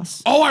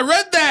Chaos. Oh, I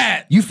read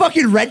that. You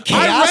fucking read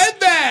Chaos? I read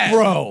that,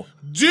 Bro.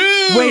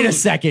 Dude, Wait a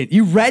second.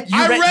 You read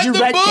I read the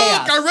book.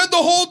 Chaos. I read the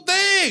whole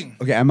thing.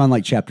 Okay, I'm on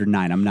like chapter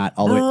 9. I'm not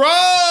all the way.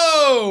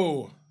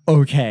 Bro,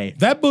 Okay.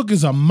 that book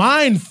is a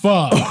mind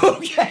fuck.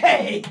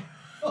 Okay.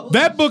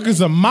 That book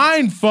is a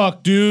mind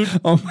fuck, dude.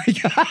 Oh my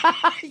god!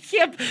 I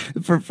can't.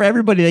 For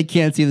everybody that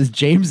can't see this,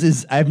 James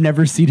is. I've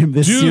never seen him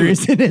this Dude.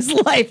 serious in his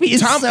life.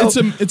 He's Tom,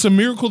 so. it's a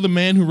miracle the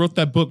man who wrote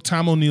that book,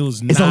 Tom O'Neill,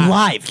 is not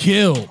alive.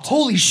 killed.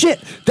 Holy shit!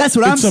 That's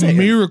what I'm It's a saying.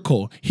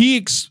 miracle.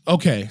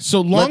 Okay,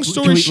 so long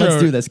story Let's short,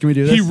 do this. Can we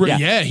do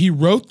this? He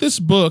wrote this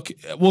book.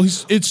 Well,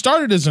 it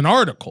started as an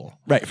article.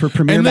 Right, for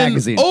Premiere And then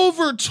Magazine.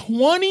 over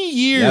 20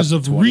 years Yep,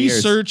 of 20 years.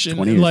 research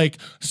 20 and years. like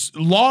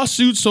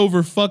lawsuits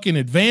over fucking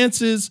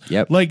advances.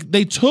 Yep. Like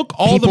they took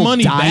all People the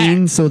money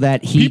dying back. so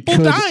that he People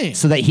could dying.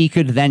 so that he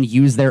could then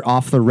use their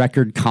off the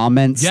record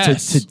comments.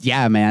 Yes. To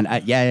yeah, man.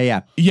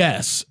 Yeah.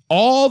 Yes,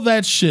 all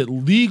that shit,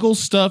 legal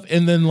stuff,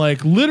 and then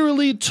like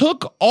literally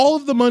took all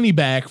of the money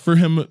back for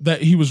him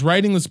that he was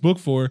writing this book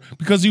for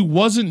because he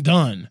wasn't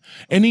done,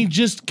 and he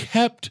just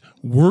kept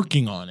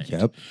working on it.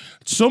 Yep.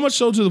 So much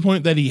so to the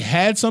point that he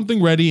had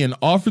something ready and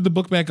offered the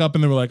book back up,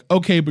 and they were like,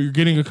 "Okay, but you're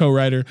getting a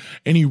co-writer."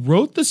 And he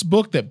wrote this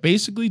book that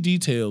basically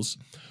details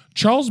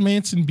Charles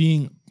Manson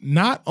being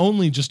not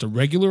only just a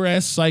regular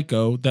ass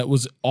psycho that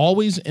was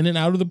always in and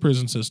out of the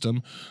prison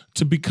system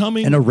to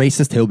becoming And a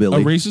racist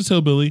hillbilly. a racist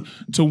hillbilly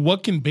to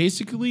what can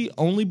basically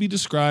only be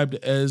described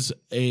as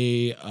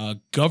a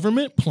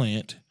government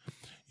plant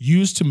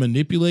used to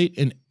manipulate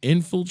and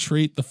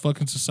infiltrate the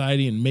fucking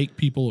society and make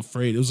people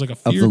afraid. It was like a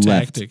fear the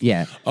left, tactic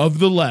yeah. of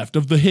the left,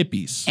 of the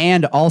hippies.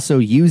 And also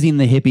using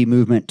the hippie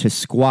movement to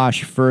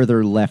squash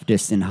further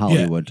leftists in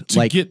Hollywood.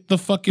 To get the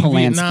fucking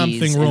Vietnam Polanski's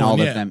thing and rolling. all of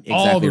Yeah, them.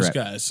 all Exactly those right.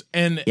 guys.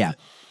 And Yeah.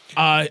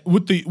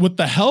 with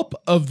the help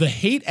of the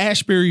Haight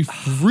Ashbury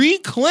Free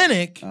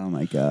Clinic, Oh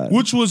my god.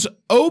 which was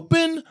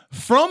open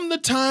from the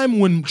time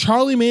when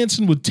Charlie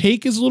Manson would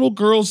take his little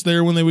girls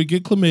there when they would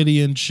get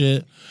chlamydia and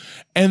shit,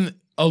 and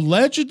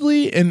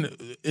allegedly and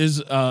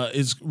is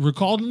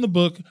recalled in the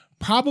book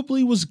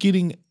probably was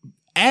getting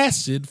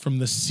acid from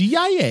the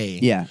CIA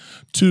Yeah.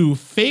 to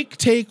fake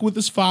take with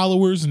his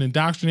followers and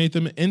indoctrinate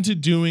them into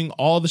doing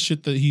all the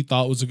shit that he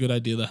thought was a good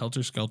idea, the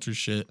helter skelter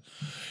shit.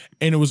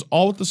 And it was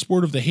all with the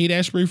support of the Haight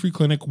Ashbury Free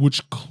Clinic,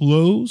 which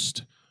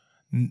closed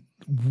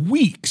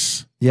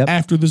weeks Yep.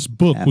 after this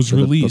book After was the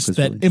book released was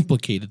that released.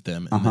 implicated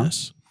them in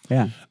this.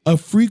 Yeah. A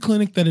free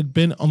clinic that had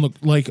been on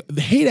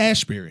the Haight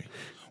Ashbury,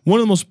 one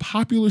of the most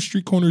popular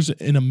street corners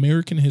in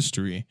American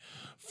history.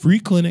 Free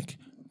clinic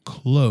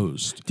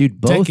closed. Dude,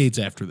 both- decades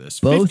after this,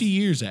 both- 50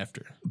 years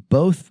after.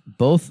 Both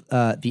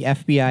the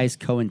FBI's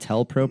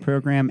COINTELPRO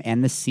program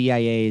and the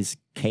CIA's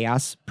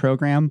Chaos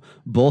program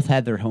both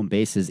had their home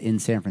bases in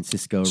San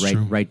Francisco,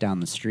 right down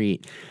the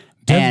street.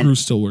 Dev Grew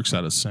still works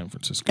out of San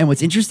Francisco. And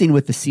what's interesting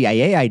with the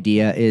CIA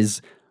idea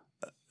is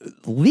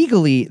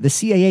legally the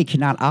CIA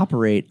cannot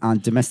operate on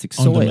domestic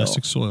soil. On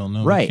domestic soil,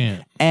 no, Right. they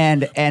can't.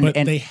 And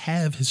But they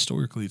have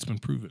historically, it's been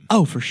proven.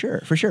 oh, for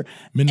sure.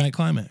 Midnight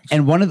Climax.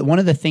 And one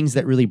of the things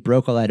that really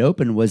broke all that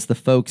open was the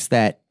folks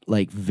that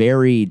like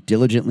very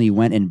diligently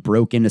went and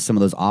broke into some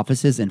of those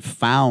offices and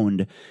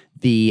found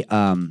the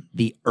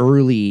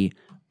early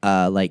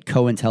like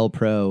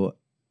COINTELPRO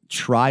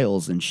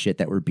trials and shit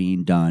that were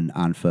being done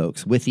on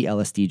folks, with the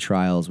LSD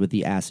trials, with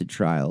the acid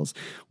trials,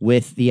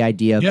 with the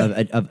idea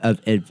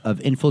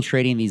of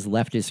infiltrating these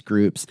leftist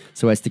groups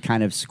so as to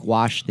kind of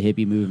squash the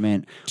hippie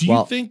movement, Do you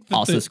while think that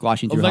also the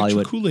squashing through electric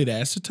Hollywood. Kool-Aid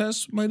acid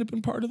test might have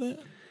been part of that?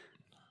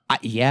 I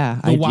The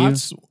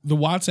do. The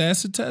Watts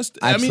acid test?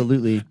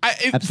 Absolutely.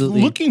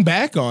 Absolutely. Looking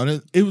back on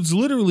it, it was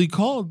literally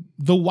called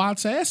the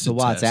Watts acid test. The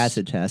Watts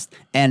acid test,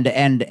 and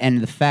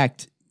the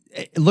fact.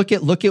 Look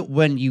at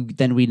when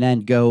we then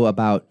go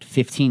about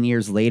 15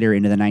 years later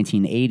into the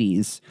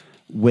 1980s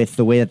with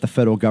the way that the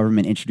federal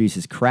government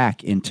introduces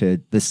crack into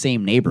the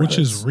same neighborhoods, which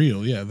is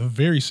real, yeah, the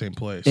very same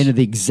place. into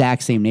the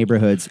exact same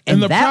neighborhoods,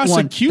 And the that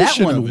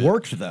prosecution one of it.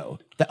 worked though.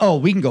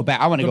 We can go back.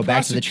 I want to go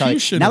back to the chart.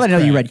 prosecution Now of that I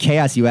know you crack. read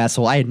Chaos, you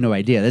asshole, I had no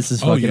idea. This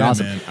is oh fucking yeah,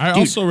 awesome. man. I Dude,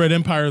 also read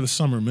Empire of the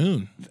Summer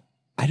Moon.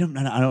 I don't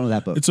know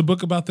that book. It's a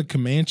book about the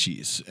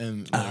Comanches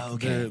and like,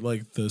 okay. they're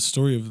like the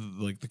story of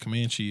like the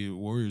Comanche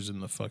warriors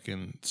in the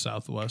fucking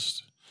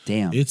Southwest.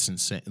 Damn. It's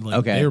insane. Like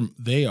Okay.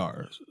 they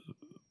are.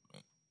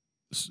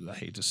 I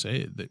hate to say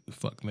it, they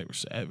were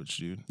savage,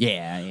 dude.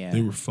 yeah.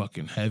 They were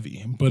fucking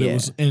heavy, but Yeah.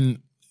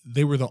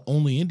 they were the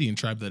only Indian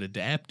tribe that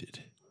adapted.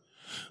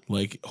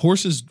 Like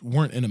horses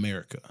weren't in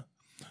America.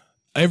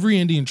 Every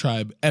Indian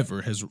tribe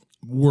ever has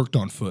worked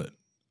on foot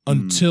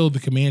until the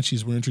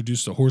Comanches were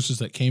introduced to horses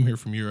that came here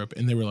from Europe,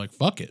 and they were like,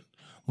 "Fuck it,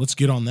 let's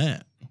get on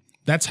that."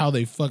 That's how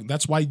they fuck.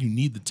 That's why you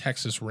need the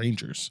Texas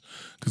Rangers,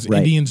 because Right.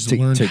 Indians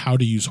learned To- how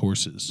to use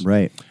horses.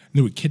 Right.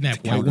 They would kidnap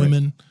white counter it.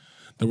 women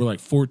that were like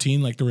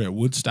 14, like they were at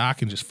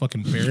Woodstock, and just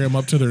fucking bury them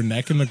up to their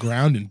neck in the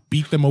ground and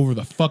beat them over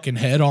the fucking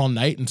head all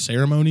night in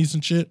ceremonies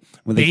and shit.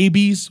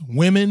 Babies,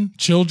 women,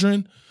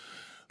 children.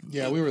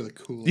 Yeah, we were the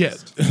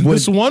coolest. Yeah.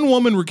 This one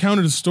woman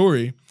recounted a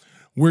story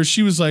where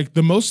she was like,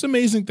 the most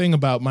amazing thing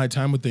about my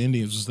time with the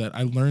Indians was that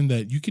I learned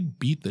that you could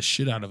beat the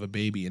shit out of a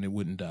baby and it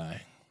wouldn't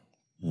die.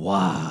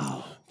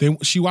 Wow.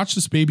 She watched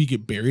this baby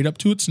get buried up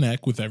to its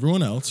neck with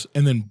everyone else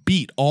and then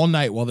beat all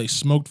night while they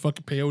smoked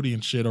fucking peyote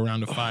and shit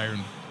around a fire.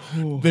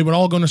 And they would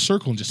all go in a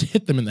circle and just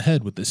hit them in the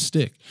head with this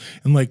stick.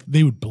 And like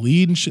they would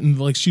bleed and shit. And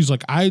like she's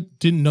like, I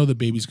didn't know that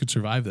babies could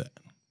survive that.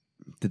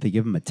 Did they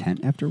give him a tent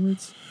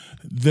afterwards?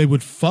 They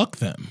would fuck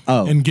them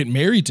and get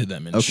married to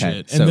them and Okay,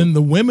 shit. so- And then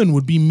the women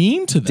would be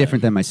mean to them.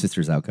 Different than my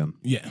sister's outcome.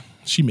 Yeah,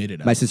 she made it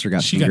up. My sister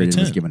got she fingered a and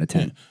was 10. given a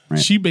 10. Yeah. Right.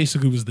 She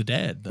basically was the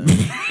dad. Then.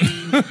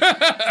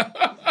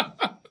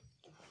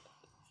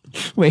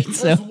 Wait,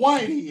 so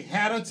Whitey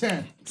had a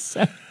tent.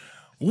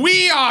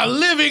 We are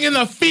living in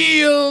the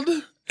field,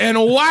 and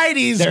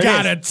Whitey's There it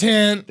got is. a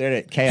tent. there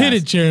it chaos. Hit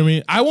it,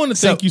 Jeremy. I want to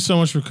thank you so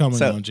much for coming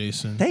so- on,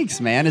 Jason. Thanks,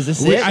 man. Is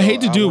this it? I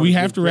hate to do it. We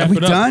have to wrap we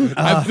it up. done?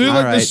 I feel all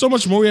like right. there's so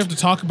much more we have to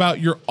talk about.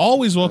 You're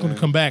always welcome to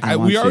come back. I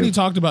We want already to.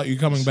 talked about you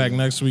coming back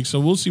next week, so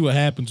we'll see what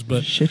happens.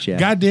 But Shit, yeah.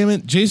 God damn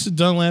it, Jason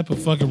Dunlap, a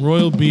fucking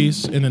royal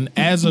beast, and an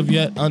as of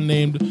yet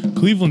unnamed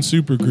Cleveland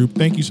supergroup.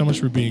 Thank you so much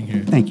for being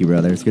here. Thank you,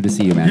 brother. It's good to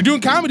see you, man. You're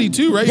doing comedy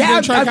too, right? yeah, You're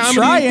I'm, gonna try I'm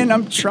comedy?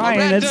 I'm trying.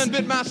 Rat That's done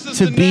bit my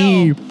sister to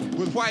be. Nell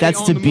with Whitey That's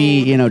on to the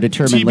be, moon.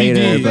 determined TBD.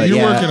 later. But You're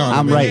yeah, working on it,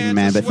 I'm man. writing,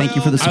 man. But thank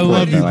you for the I support.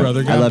 love you, brother. brother.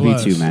 I God love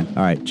bless. you too, man.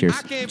 All right, cheers.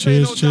 I can't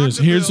Cheers, pay no cheers.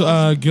 doctor Here's,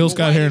 bills, Gil but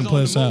Scott Heron Whitey's play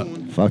on us the out.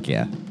 moon. Fuck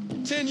yeah.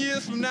 10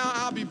 years from now,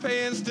 I'll be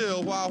paying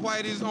still while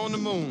Whitey's on the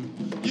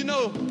moon. You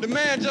know, the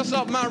man just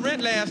upped my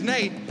rent last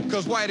night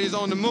because Whitey's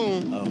on the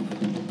moon.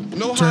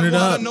 No Turn hot it water,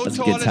 up. no That's a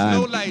good toilets,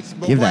 time. no lights,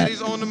 but Give that.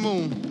 Whitey's on the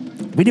moon.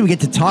 We didn't even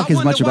get to talk I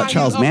as much wonder about why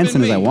Charles he's up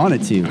Manson in as I me.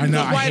 wanted to. I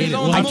know. I Whitey's hate it.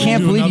 on We'll the have moon. to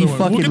can't do believe you another one.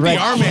 fucking We'll get read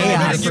the R-Man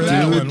Chaos, in for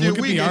that dude. one. We'll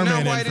get We the can R-Man now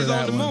in for Whitey's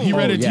that on the one. He moon.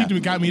 read Oh, it. yeah. He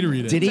got me to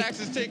read it. Did he?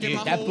 Taxes taking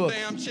my That whole book.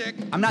 damn check.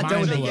 I'm not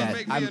done with it Mind yet.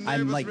 blowing. Make me a I'm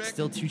nervous like wreck.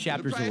 still 2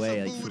 chapters The price away,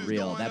 of like for food is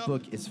real. going That up.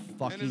 book is And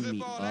fucking as if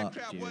me all that up,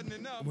 crap dude. wasn't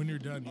enough, When you're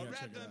done, you a gotta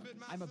check rat it done out. bit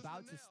my I'm sister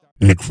about to start.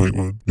 Nick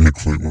Fleetwood. Nick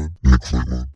Fleetwood. Nick Fleetwood.